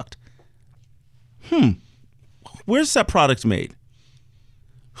product. Where's that product made?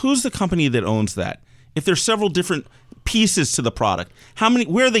 Who's the company that owns that? If there's several different pieces to the product,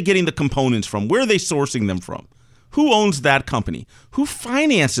 where are they getting the components from? Where are they sourcing them from? Who owns that company? Who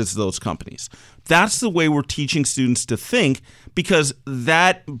finances those companies? That's the way we're teaching students to think, because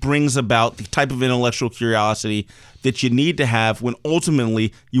that brings about the type of intellectual curiosity that you need to have when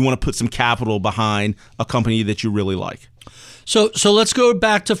ultimately you want to put some capital behind a company that you really like. So let's go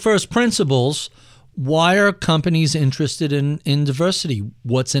back to first principles. Why are companies interested in diversity?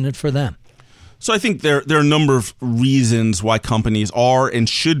 What's in it for them? So I think there are a number of reasons why companies are and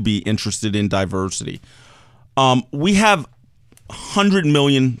should be interested in diversity. We have 100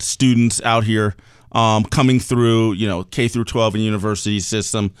 million students out here coming through, K through 12 and university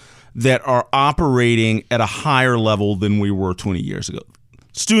system that are operating at a higher level than we were 20 years ago.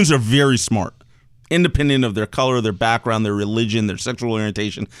 Students are very smart, independent of their color, their background, their religion, their sexual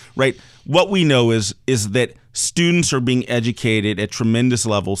orientation, right? What we know is that students are being educated at tremendous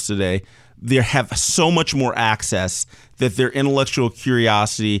levels today. They have so much more access that their intellectual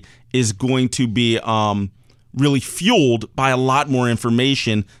curiosity is going to be really fueled by a lot more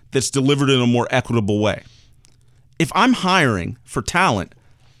information that's delivered in a more equitable way. If I'm hiring for talent,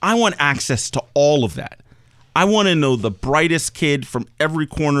 I want access to all of that. I want to know the brightest kid from every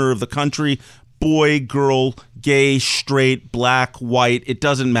corner of the country, boy, girl, gay, straight, black, white, it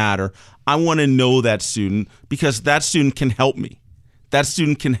doesn't matter. I want to know that student because that student can help me. That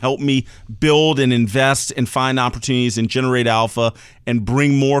student can help me build and invest and find opportunities and generate alpha and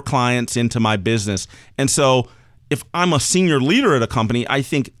bring more clients into my business. And so if I'm a senior leader at a company, I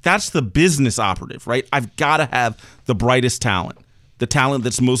think that's the business operative, right? I've got to have the brightest talent. The talent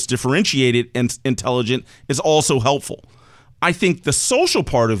that's most differentiated and intelligent is also helpful. I think the social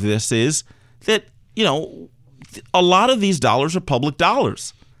part of this is that, a lot of these dollars are public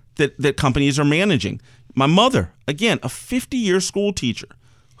dollars that companies are managing. My mother, again, a 50-year school teacher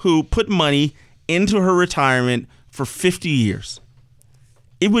who put money into her retirement for 50 years.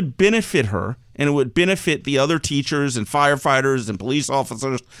 It would benefit her, and it would benefit the other teachers and firefighters and police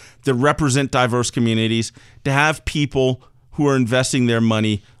officers that represent diverse communities to have people who are investing their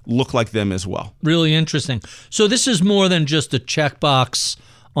money look like them as well. Really interesting. So this is more than just a checkbox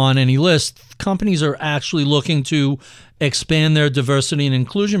on any list. Companies are actually looking to expand their diversity and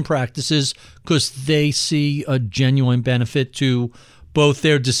inclusion practices because they see a genuine benefit to both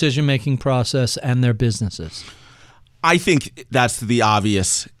their decision-making process and their businesses. I think that's the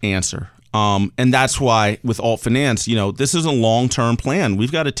obvious answer. And that's why with Alt Finance, this is a long-term plan.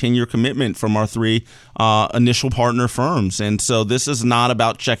 We've got a 10-year commitment from our three initial partner firms. And so this is not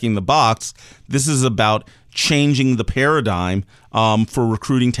about checking the box. This is about changing the paradigm for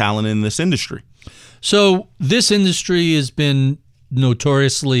recruiting talent in this industry. So this industry has been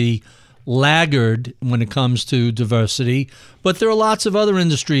notoriously laggard when it comes to diversity, but there are lots of other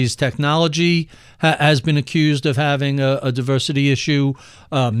industries. Technology has been accused of having a diversity issue.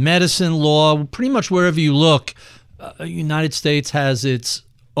 Medicine, law, pretty much wherever you look, United States has its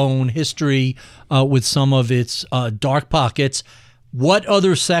own history with some of its dark pockets. What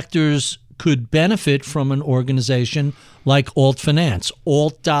other sectors could benefit from an organization like Alt Finance?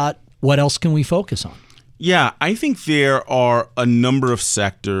 What else can we focus on? Yeah, I think there are a number of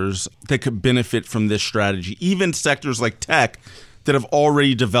sectors that could benefit from this strategy, even sectors like tech that have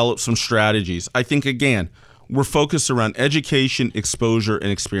already developed some strategies. I think, again, we're focused around education, exposure,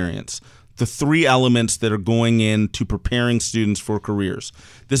 and experience, the three elements that are going into preparing students for careers.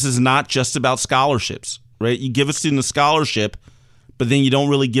 This is not just about scholarships, right? You give a student a scholarship, but then you don't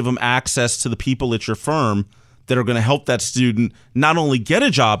really give them access to the people at your firm that are going to help that student not only get a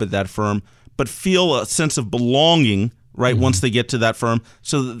job at that firm, but feel a sense of belonging, right, once they get to that firm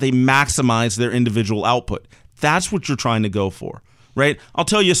so that they maximize their individual output. That's what you're trying to go for, right? I'll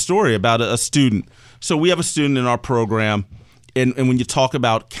tell you a story about a student. So we have a student in our program, And when you talk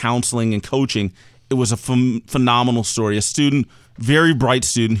about counseling and coaching, it was a phenomenal story. A student, very bright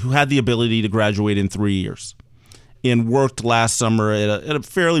student, who had the ability to graduate in 3 years and worked last summer at a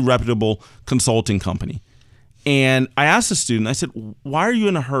fairly reputable consulting company. And I asked the student, I said, why are you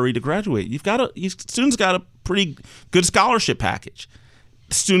in a hurry to graduate? Student's got a pretty good scholarship package.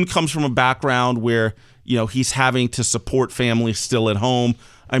 The student comes from a background where, he's having to support family still at home.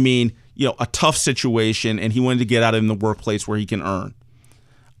 I mean, a tough situation, and he wanted to get out in the workplace where he can earn.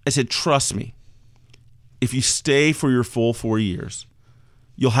 I said, trust me, if you stay for your full 4 years,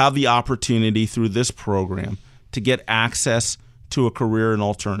 you'll have the opportunity through this program to get access to a career in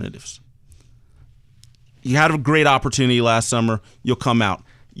alternatives. You had a great opportunity last summer, you'll come out.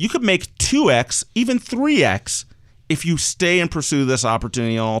 You could make 2x, even 3x, if you stay and pursue this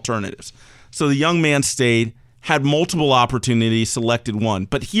opportunity on alternatives. So the young man stayed, had multiple opportunities, selected one.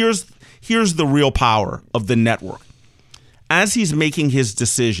 But here's the real power of the network. As he's making his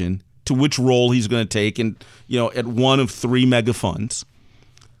decision to which role he's going to take at one of 3 mega funds,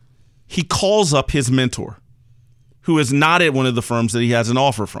 he calls up his mentor, who is not at one of the firms that he has an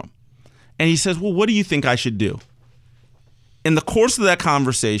offer from. And he says, well, what do you think I should do? In the course of that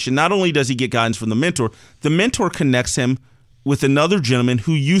conversation, not only does he get guidance from the mentor connects him with another gentleman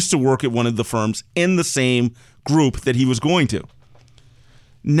who used to work at one of the firms in the same group that he was going to.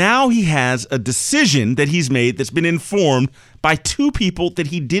 Now he has a decision that he's made that's been informed by 2 people that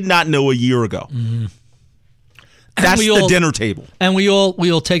he did not know a year ago. Mm-hmm. That's the dinner table. And we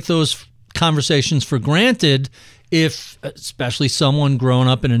all take those conversations for granted, if especially someone growing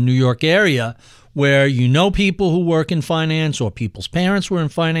up in a New York area where people who work in finance or people's parents were in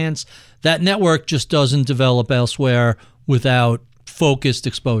finance. That network just doesn't develop elsewhere without focused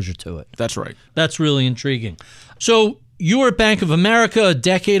exposure to it. That's right. That's really intriguing. So you were at Bank of America a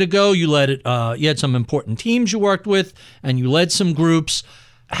decade ago. You led it. You had some important teams you worked with, and you led some groups.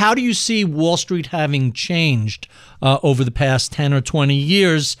 How do you see Wall Street having changed over the past 10 or 20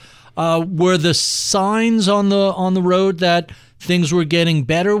 years? Were the signs on the road that things were getting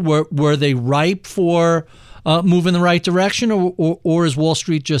better? Were they ripe for move in the right direction, or is Wall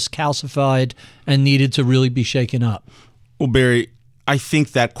Street just calcified and needed to really be shaken up? Well, Barry, I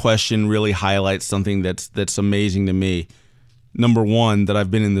think that question really highlights something that's amazing to me. Number one, that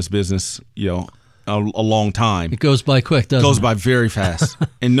I've been in this business, a long time. It goes by quick, doesn't it? It goes by very fast.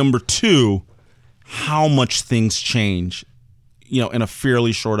 And number two, how much things change, in a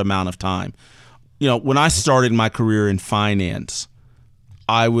fairly short amount of time. When I started my career in finance,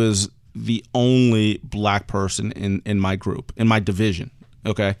 I was the only black person in my group, in my division.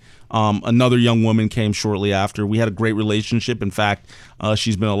 Okay. Another young woman came shortly after. We had a great relationship. In fact,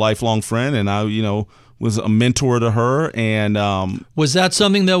 she's been a lifelong friend, and I, was a mentor to her. And was that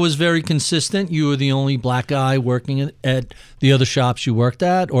something that was very consistent? You were the only black guy working at the other shops you worked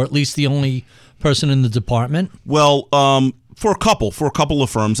at, or at least the only person in the department? Well, for a couple of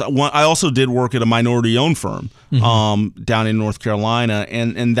firms. I also did work at a minority-owned firm down in North Carolina,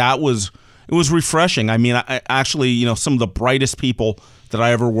 and it was refreshing. I mean, I actually, some of the brightest people that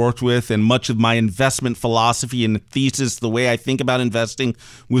I ever worked with, and much of my investment philosophy and thesis, the way I think about investing,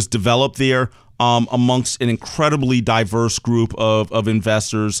 was developed there amongst an incredibly diverse group of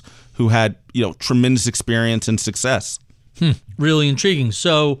investors who had tremendous experience and success. Really intriguing.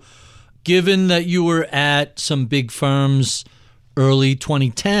 So, given that you were at some big firms early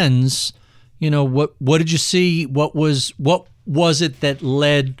 2010s, what did you see? What was it that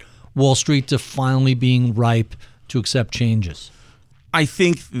led Wall Street to finally being ripe to accept changes? I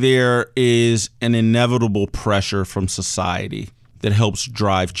think there is an inevitable pressure from society that helps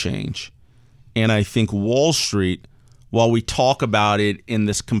drive change. And I think Wall Street, while we talk about it in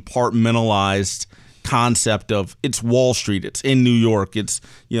this compartmentalized concept of it's Wall Street, it's in New York, it's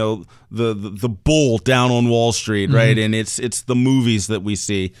the bull down on Wall Street, right? And it's the movies that we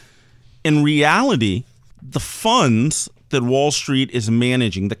see. In reality, the funds that Wall Street is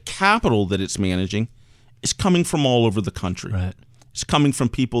managing, the capital that it's managing, is coming from all over the country. Right. It's coming from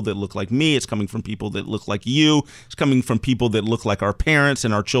people that look like me. It's coming from people that look like you. It's coming from people that look like our parents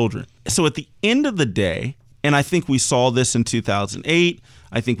and our children. So at the end of the day, and I think we saw this in 2008,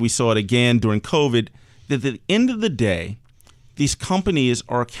 I think we saw it again during COVID, that at the end of the day, these companies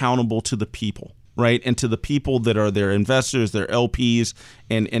are accountable to the people, right? And to the people that are their investors, their LPs,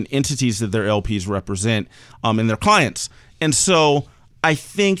 and entities that their LPs represent, and their clients. And so I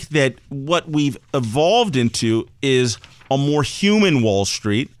think that what we've evolved into is a more human Wall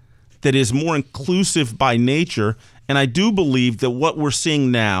Street that is more inclusive by nature. And I do believe that what we're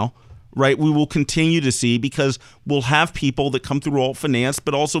seeing now, right, we will continue to see, because we'll have people that come through alt finance,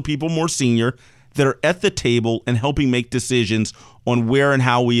 but also people more senior that are at the table and helping make decisions on where and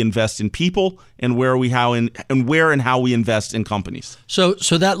how we invest in people and where and how we invest in companies. So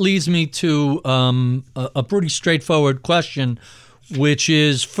that leads me to a pretty straightforward question, which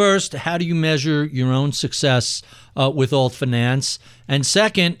is, first, how do you measure your own success with Alt Finance? And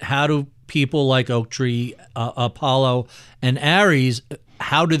second, how do people like Oaktree, Apollo, and Ares,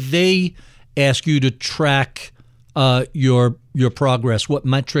 how do they ask you to track your progress? What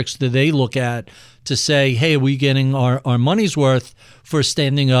metrics do they look at to say, hey, are we getting our money's worth for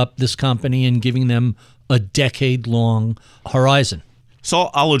standing up this company and giving them a decade-long horizon?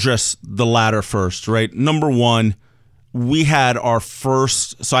 So I'll address the latter first, right? Number one, we had our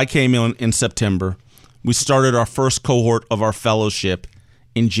first, so I came in September. We started our first cohort of our fellowship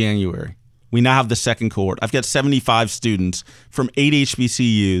in January. We now have the second cohort. I've got 75 students from 8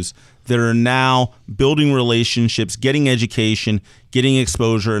 HBCUs that are now building relationships, getting education, getting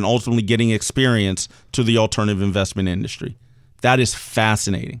exposure, and ultimately getting experience to the alternative investment industry. That is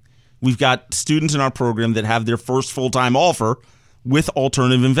fascinating. We've got students in our program that have their first full-time offer with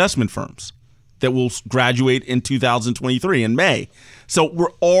alternative investment firms that will graduate in 2023 in May. So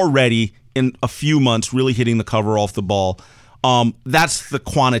we're already in a few months really hitting the cover off the ball. That's the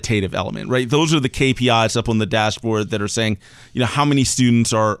quantitative element, right? Those are the KPIs up on the dashboard that are saying, how many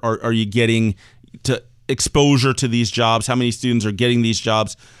students are you getting to exposure to these jobs? How many students are getting these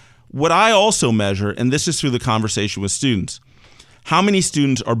jobs? What I also measure, and this is through the conversation with students, how many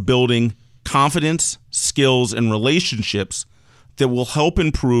students are building confidence, skills, and relationships that will help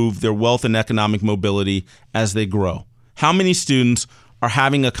improve their wealth and economic mobility as they grow? How many students are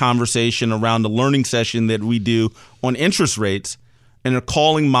having a conversation around a learning session that we do on interest rates and are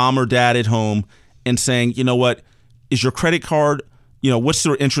calling mom or dad at home and saying, what, is your credit card, what's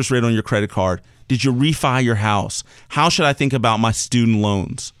the interest rate on your credit card? Did you refi your house? How should I think about my student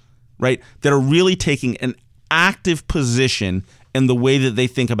loans, right? That are really taking an active position in the way that they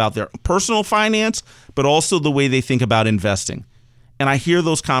think about their personal finance, but also the way they think about investing. And I hear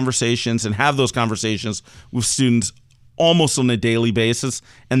those conversations and have those conversations with students almost on a daily basis,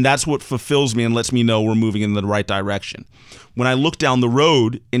 and that's what fulfills me and lets me know we're moving in the right direction. When I look down the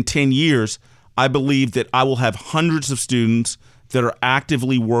road in 10 years, I believe that I will have hundreds of students that are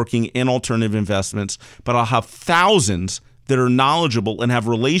actively working in alternative investments, but I'll have thousands that are knowledgeable and have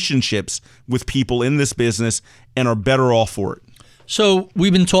relationships with people in this business and are better off for it. So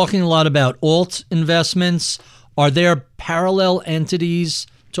we've been talking a lot about alt investments. Are there parallel entities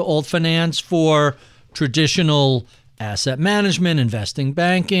to Alt Finance for traditional asset management, investing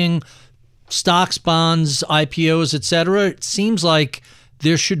banking, stocks, bonds, IPOs, etc.? It seems like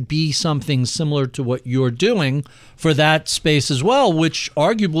there should be something similar to what you're doing for that space as well, which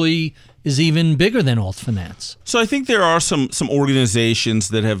arguably is even bigger than Alt Finance. So I think there are some organizations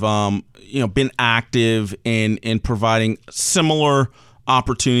that have been active in providing similar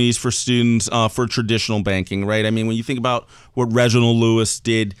opportunities for students for traditional banking, right? I mean, when you think about what Reginald Lewis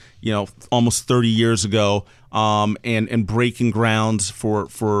did, almost 30 years ago, and breaking grounds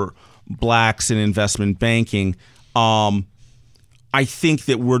for blacks in investment banking, I think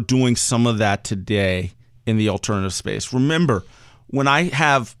that we're doing some of that today in the alternative space. Remember, when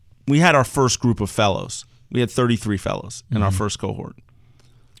we had our first group of fellows. We had 33 fellows in our first cohort.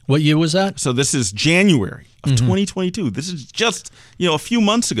 What year was that? So this is January of 2022. This is just, a few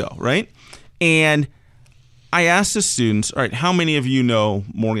months ago, right? And I asked the students, all right, how many of you know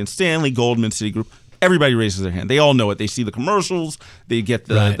Morgan Stanley, Goldman, Citigroup? Everybody raises their hand. They all know it. They see the commercials. They get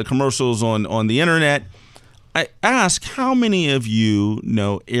the commercials on the internet. I ask, how many of you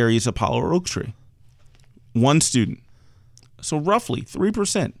know Ares, Apollo, or Oaktree? One student. So roughly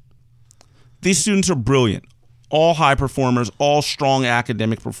 3%. These students are brilliant, all high performers, all strong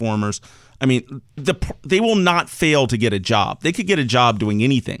academic performers. I mean, they will not fail to get a job. They could get a job doing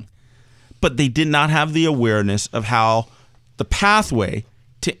anything, but they did not have the awareness of how the pathway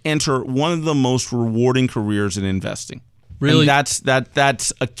to enter one of the most rewarding careers in investing. Really? And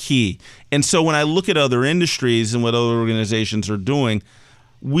that's a key. And so when I look at other industries and what other organizations are doing,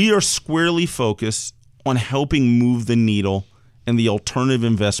 we are squarely focused on helping move the needle in the alternative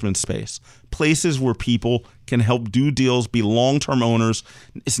investment space, places where people can help do deals, be long-term owners.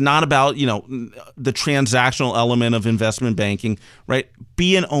 It's not about, the transactional element of investment banking, right?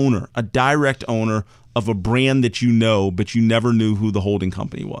 Be an owner, a direct owner of a brand that you know, but you never knew who the holding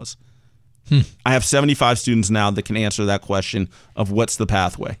company was. I have 75 students now that can answer that question of what's the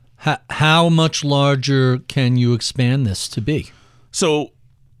pathway. How much larger can you expand this to be? So,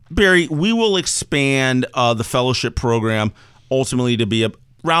 Barry, we will expand the fellowship program ultimately to be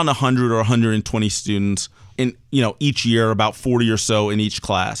around 100 or 120 students in each year, about 40 or so in each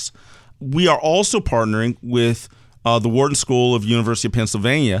class. we are also partnering with the Wharton School of University of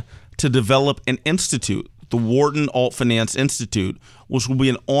Pennsylvania to develop an institute, the Wharton Alt Finance Institute, which will be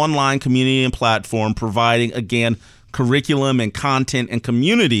an online community and platform providing, again, curriculum and content and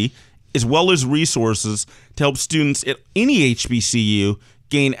community, as well as resources to help students at any HBCU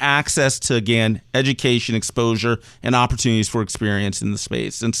gain access to, again, education, exposure, and opportunities for experience in the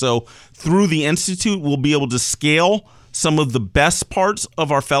space. And so through the Institute, we'll be able to scale some of the best parts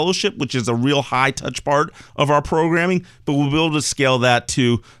of our fellowship, which is a real high-touch part of our programming, but we'll be able to scale that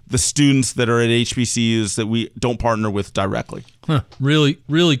to the students that are at HBCUs that we don't partner with directly. Really,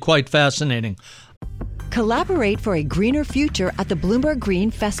 really quite fascinating. Collaborate for a greener future at the Bloomberg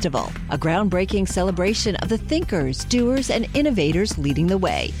Green Festival, a groundbreaking celebration of the thinkers, doers, and innovators leading the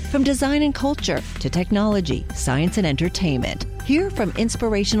way. From design and culture to technology, science, and entertainment. Hear from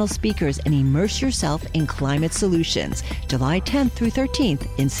inspirational speakers and immerse yourself in climate solutions. July 10th through 13th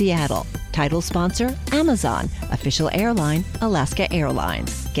in Seattle. Title sponsor, Amazon. Official airline, Alaska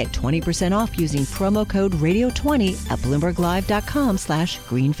Airlines. Get 20% off using promo code radio20 at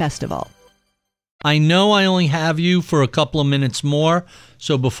bloomberglive.com/greenfestival. I know I only have you for a couple of minutes more,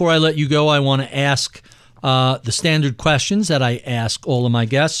 so before I let you go, I want to ask the standard questions that I ask all of my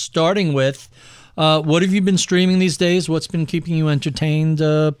guests, starting with, what have you been streaming these days? What's been keeping you entertained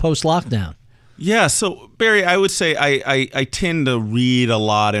post-lockdown? Yeah, so Barry, I would say I tend to read a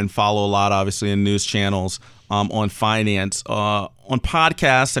lot and follow a lot, obviously, in news channels on finance. On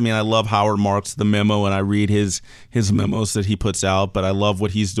podcasts, I mean, I love Howard Marks' The Memo, and I read his memos that he puts out, but I love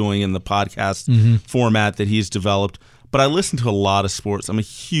what he's doing in the podcast format that he's developed. But I listen to a lot of sports. I'm a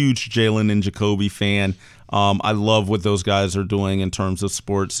huge Jalen and Jacoby fan. I love what those guys are doing in terms of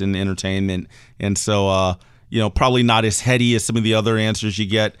sports and entertainment. And so, probably not as heady as some of the other answers you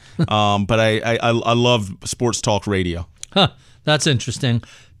get, but I love sports talk radio. That's interesting.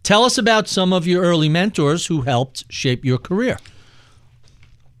 Tell us about some of your early mentors who helped shape your career.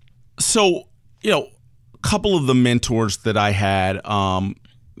 So, a couple of the mentors that I had,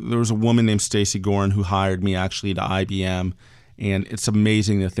 there was a woman named Stacy Gorin who hired me actually to IBM, and it's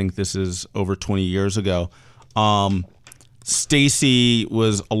amazing to think this is over 20 years ago. Stacy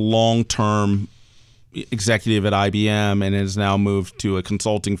was a long-term executive at IBM and has now moved to a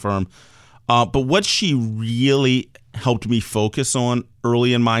consulting firm. But what she really helped me focus on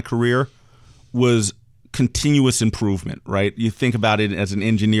early in my career was continuous improvement, right? You think about it as an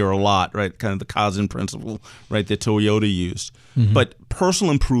engineer a lot, right? Kind of the Kaizen principle, right, that Toyota used. But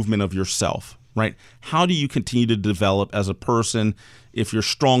personal improvement of yourself, right? How do you continue to develop as a person? If you're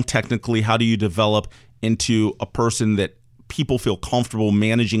strong technically, how do you develop into a person that people feel comfortable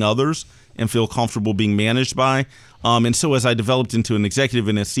managing others and feel comfortable being managed by? And so as I developed into an executive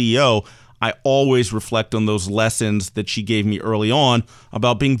and a CEO, I always reflect on those lessons that she gave me early on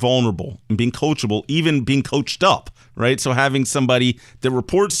about being vulnerable and being coachable, even being coached up, right? So having somebody that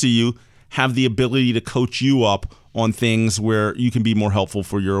reports to you have the ability to coach you up on things where you can be more helpful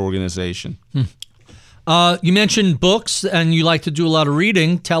for your organization. You mentioned books and you like to do a lot of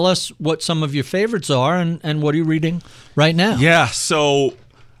reading. Tell us what some of your favorites are and what are you reading right now? Yeah, so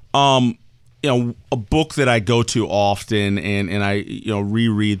a book that I go to often and I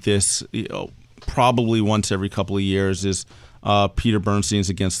reread this probably once every couple of years is Peter Bernstein's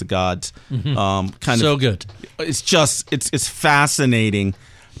Against the Gods. Good. It's fascinating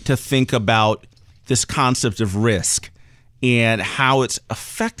to think about this concept of risk and how it's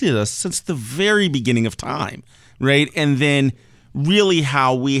affected us since the very beginning of time, right? And then really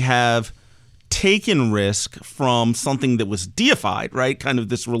how we have taken risk from something that was deified, right? Kind of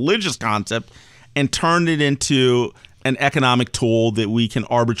this religious concept, and turned it into an economic tool that we can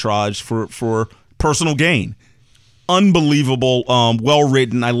arbitrage for personal gain. Unbelievable, well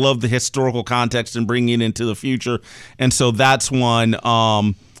written. I love the historical context and bringing it into the future, and so that's one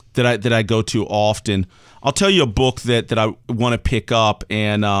that I go to often. I'll tell you a book that I want to pick up,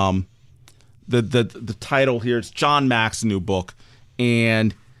 and the title here is John Mack's new book,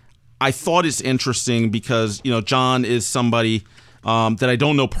 and I thought it's interesting because, John is somebody that I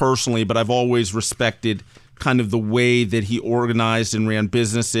don't know personally, but I've always respected kind of the way that he organized and ran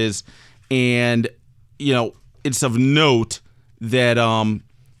businesses. And, it's of note that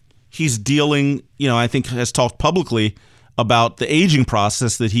he's dealing, I think has talked publicly about the aging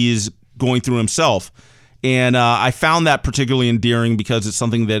process that he is going through himself. And I found that particularly endearing because it's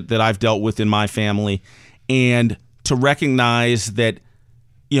something that I've dealt with in my family. And to recognize that,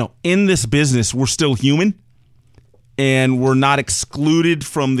 in this business, we're still human and we're not excluded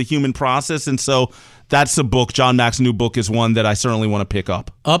from the human process. And so that's a book. John Mack's new book is one that I certainly want to pick up.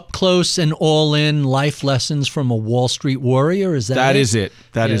 Up Close and All In: Life Lessons from a Wall Street Warrior. Is that That it? is it.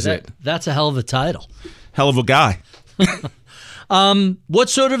 That is it. That's a hell of a title. Hell of a guy. What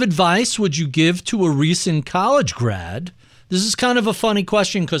sort of advice would you give to a recent college grad? This is kind of a funny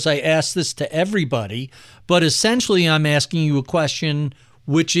question because I ask this to everybody, but essentially I'm asking you a question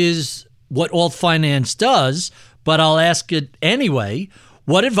which is what alt finance does, but I'll ask it anyway.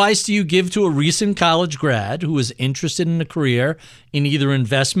 What advice do you give to a recent college grad who is interested in a career in either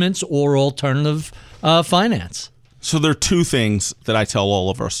investments or alternative finance? So there are two things that I tell all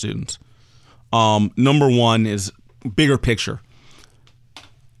of our students. Number one is bigger picture.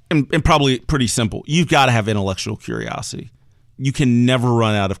 And probably pretty simple. You've got to have intellectual curiosity. You can never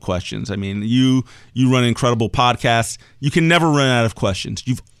run out of questions. I mean, you run incredible podcasts. You can never run out of questions.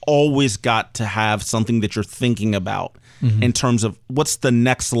 You've always got to have something that you're thinking about in terms of what's the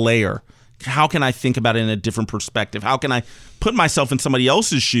next layer. How can I think about it in a different perspective? How can I put myself in somebody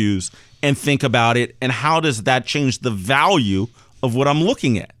else's shoes and think about it? And how does that change the value of what I'm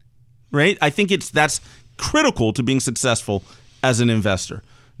looking at? Right? I think that's critical to being successful as an investor.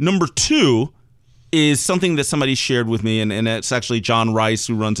 Number two is something that somebody shared with me, and it's actually John Rice,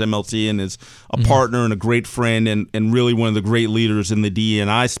 who runs MLT and is a partner and a great friend and really one of the great leaders in the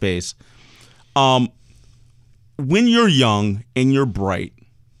DE&I space. When you're young and you're bright,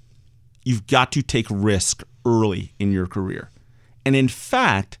 you've got to take risk early in your career. And in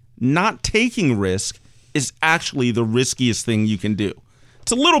fact, not taking risk is actually the riskiest thing you can do.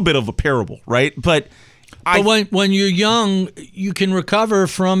 It's a little bit of a parable, right? But when you're young, you can recover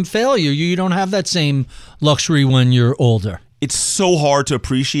from failure. You don't have that same luxury when you're older. It's so hard to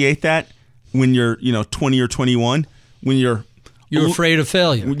appreciate that when you're 20 or 21, when you're afraid of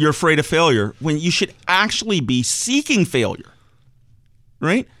failure. You're afraid of failure when you should actually be seeking failure,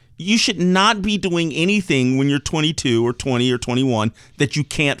 right? You should not be doing anything when you're 22 or 20 or 21 that you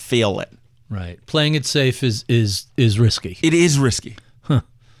can't fail at. Right. Playing it safe is risky. It is risky.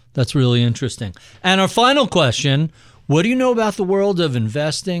 That's really interesting. And our final question, what do you know about the world of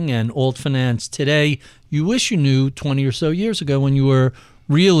investing and alt finance today you wish you knew 20 or so years ago when you were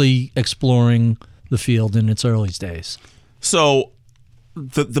really exploring the field in its early days? So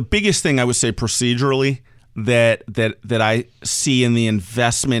the biggest thing I would say procedurally that I see in the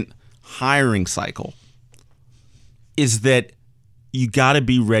investment hiring cycle is that you got to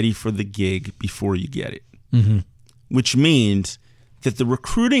be ready for the gig before you get it, which means that the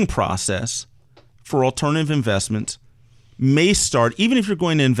recruiting process for alternative investments may start, even if you're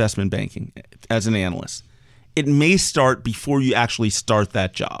going to investment banking as an analyst, it may start before you actually start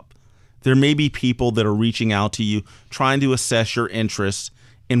that job. There may be people that are reaching out to you, trying to assess your interests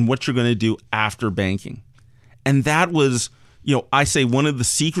in what you're going to do after banking. And that was, I say one of the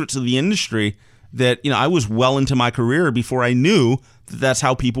secrets of the industry that, I was well into my career before I knew that that's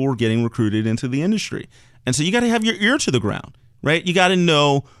how people were getting recruited into the industry. And so you got to have your ear to the ground. Right? You got to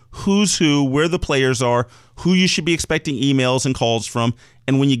know who's who, where the players are, who you should be expecting emails and calls from.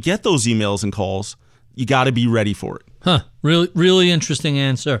 And when you get those emails and calls, you got to be ready for it. Really, really interesting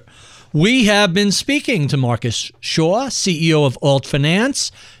answer. We have been speaking to Marcus Shaw, CEO of Alt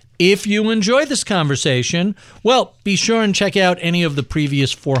Finance. If you enjoyed this conversation, well, be sure and check out any of the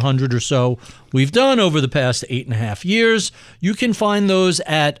previous 400 or so we've done over the past 8.5 years. You can find those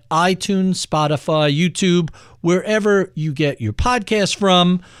at iTunes, Spotify, YouTube, wherever you get your podcasts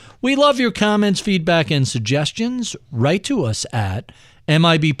from. We love your comments, feedback, and suggestions. Write to us at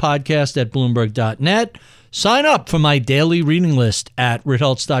mibpodcast@bloomberg.net. Sign up for my daily reading list at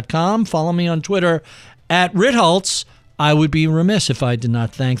ritholtz.com. Follow me on Twitter at ritholtz. I would be remiss if I did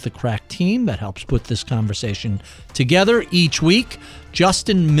not thank the crack team that helps put this conversation together each week.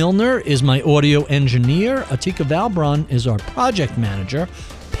 Justin Milner is my audio engineer. Atika Valbron is our project manager.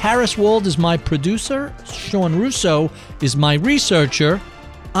 Paris Wald is my producer. Sean Russo is my researcher.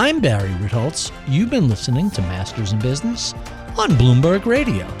 I'm Barry Ritholtz. You've been listening to Masters in Business on Bloomberg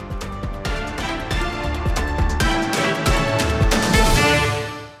Radio.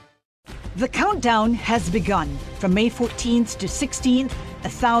 The countdown has begun. From May 14th to 16th,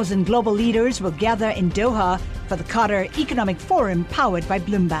 1,000 global leaders will gather in Doha for the Qatar Economic Forum powered by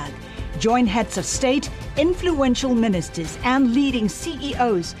Bloomberg. Join heads of state, influential ministers, and leading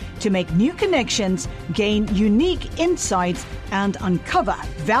CEOs to make new connections, gain unique insights, and uncover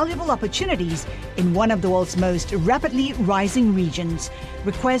valuable opportunities in one of the world's most rapidly rising regions.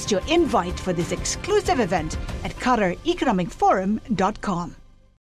 Request your invite for this exclusive event at QatarEconomicForum.com.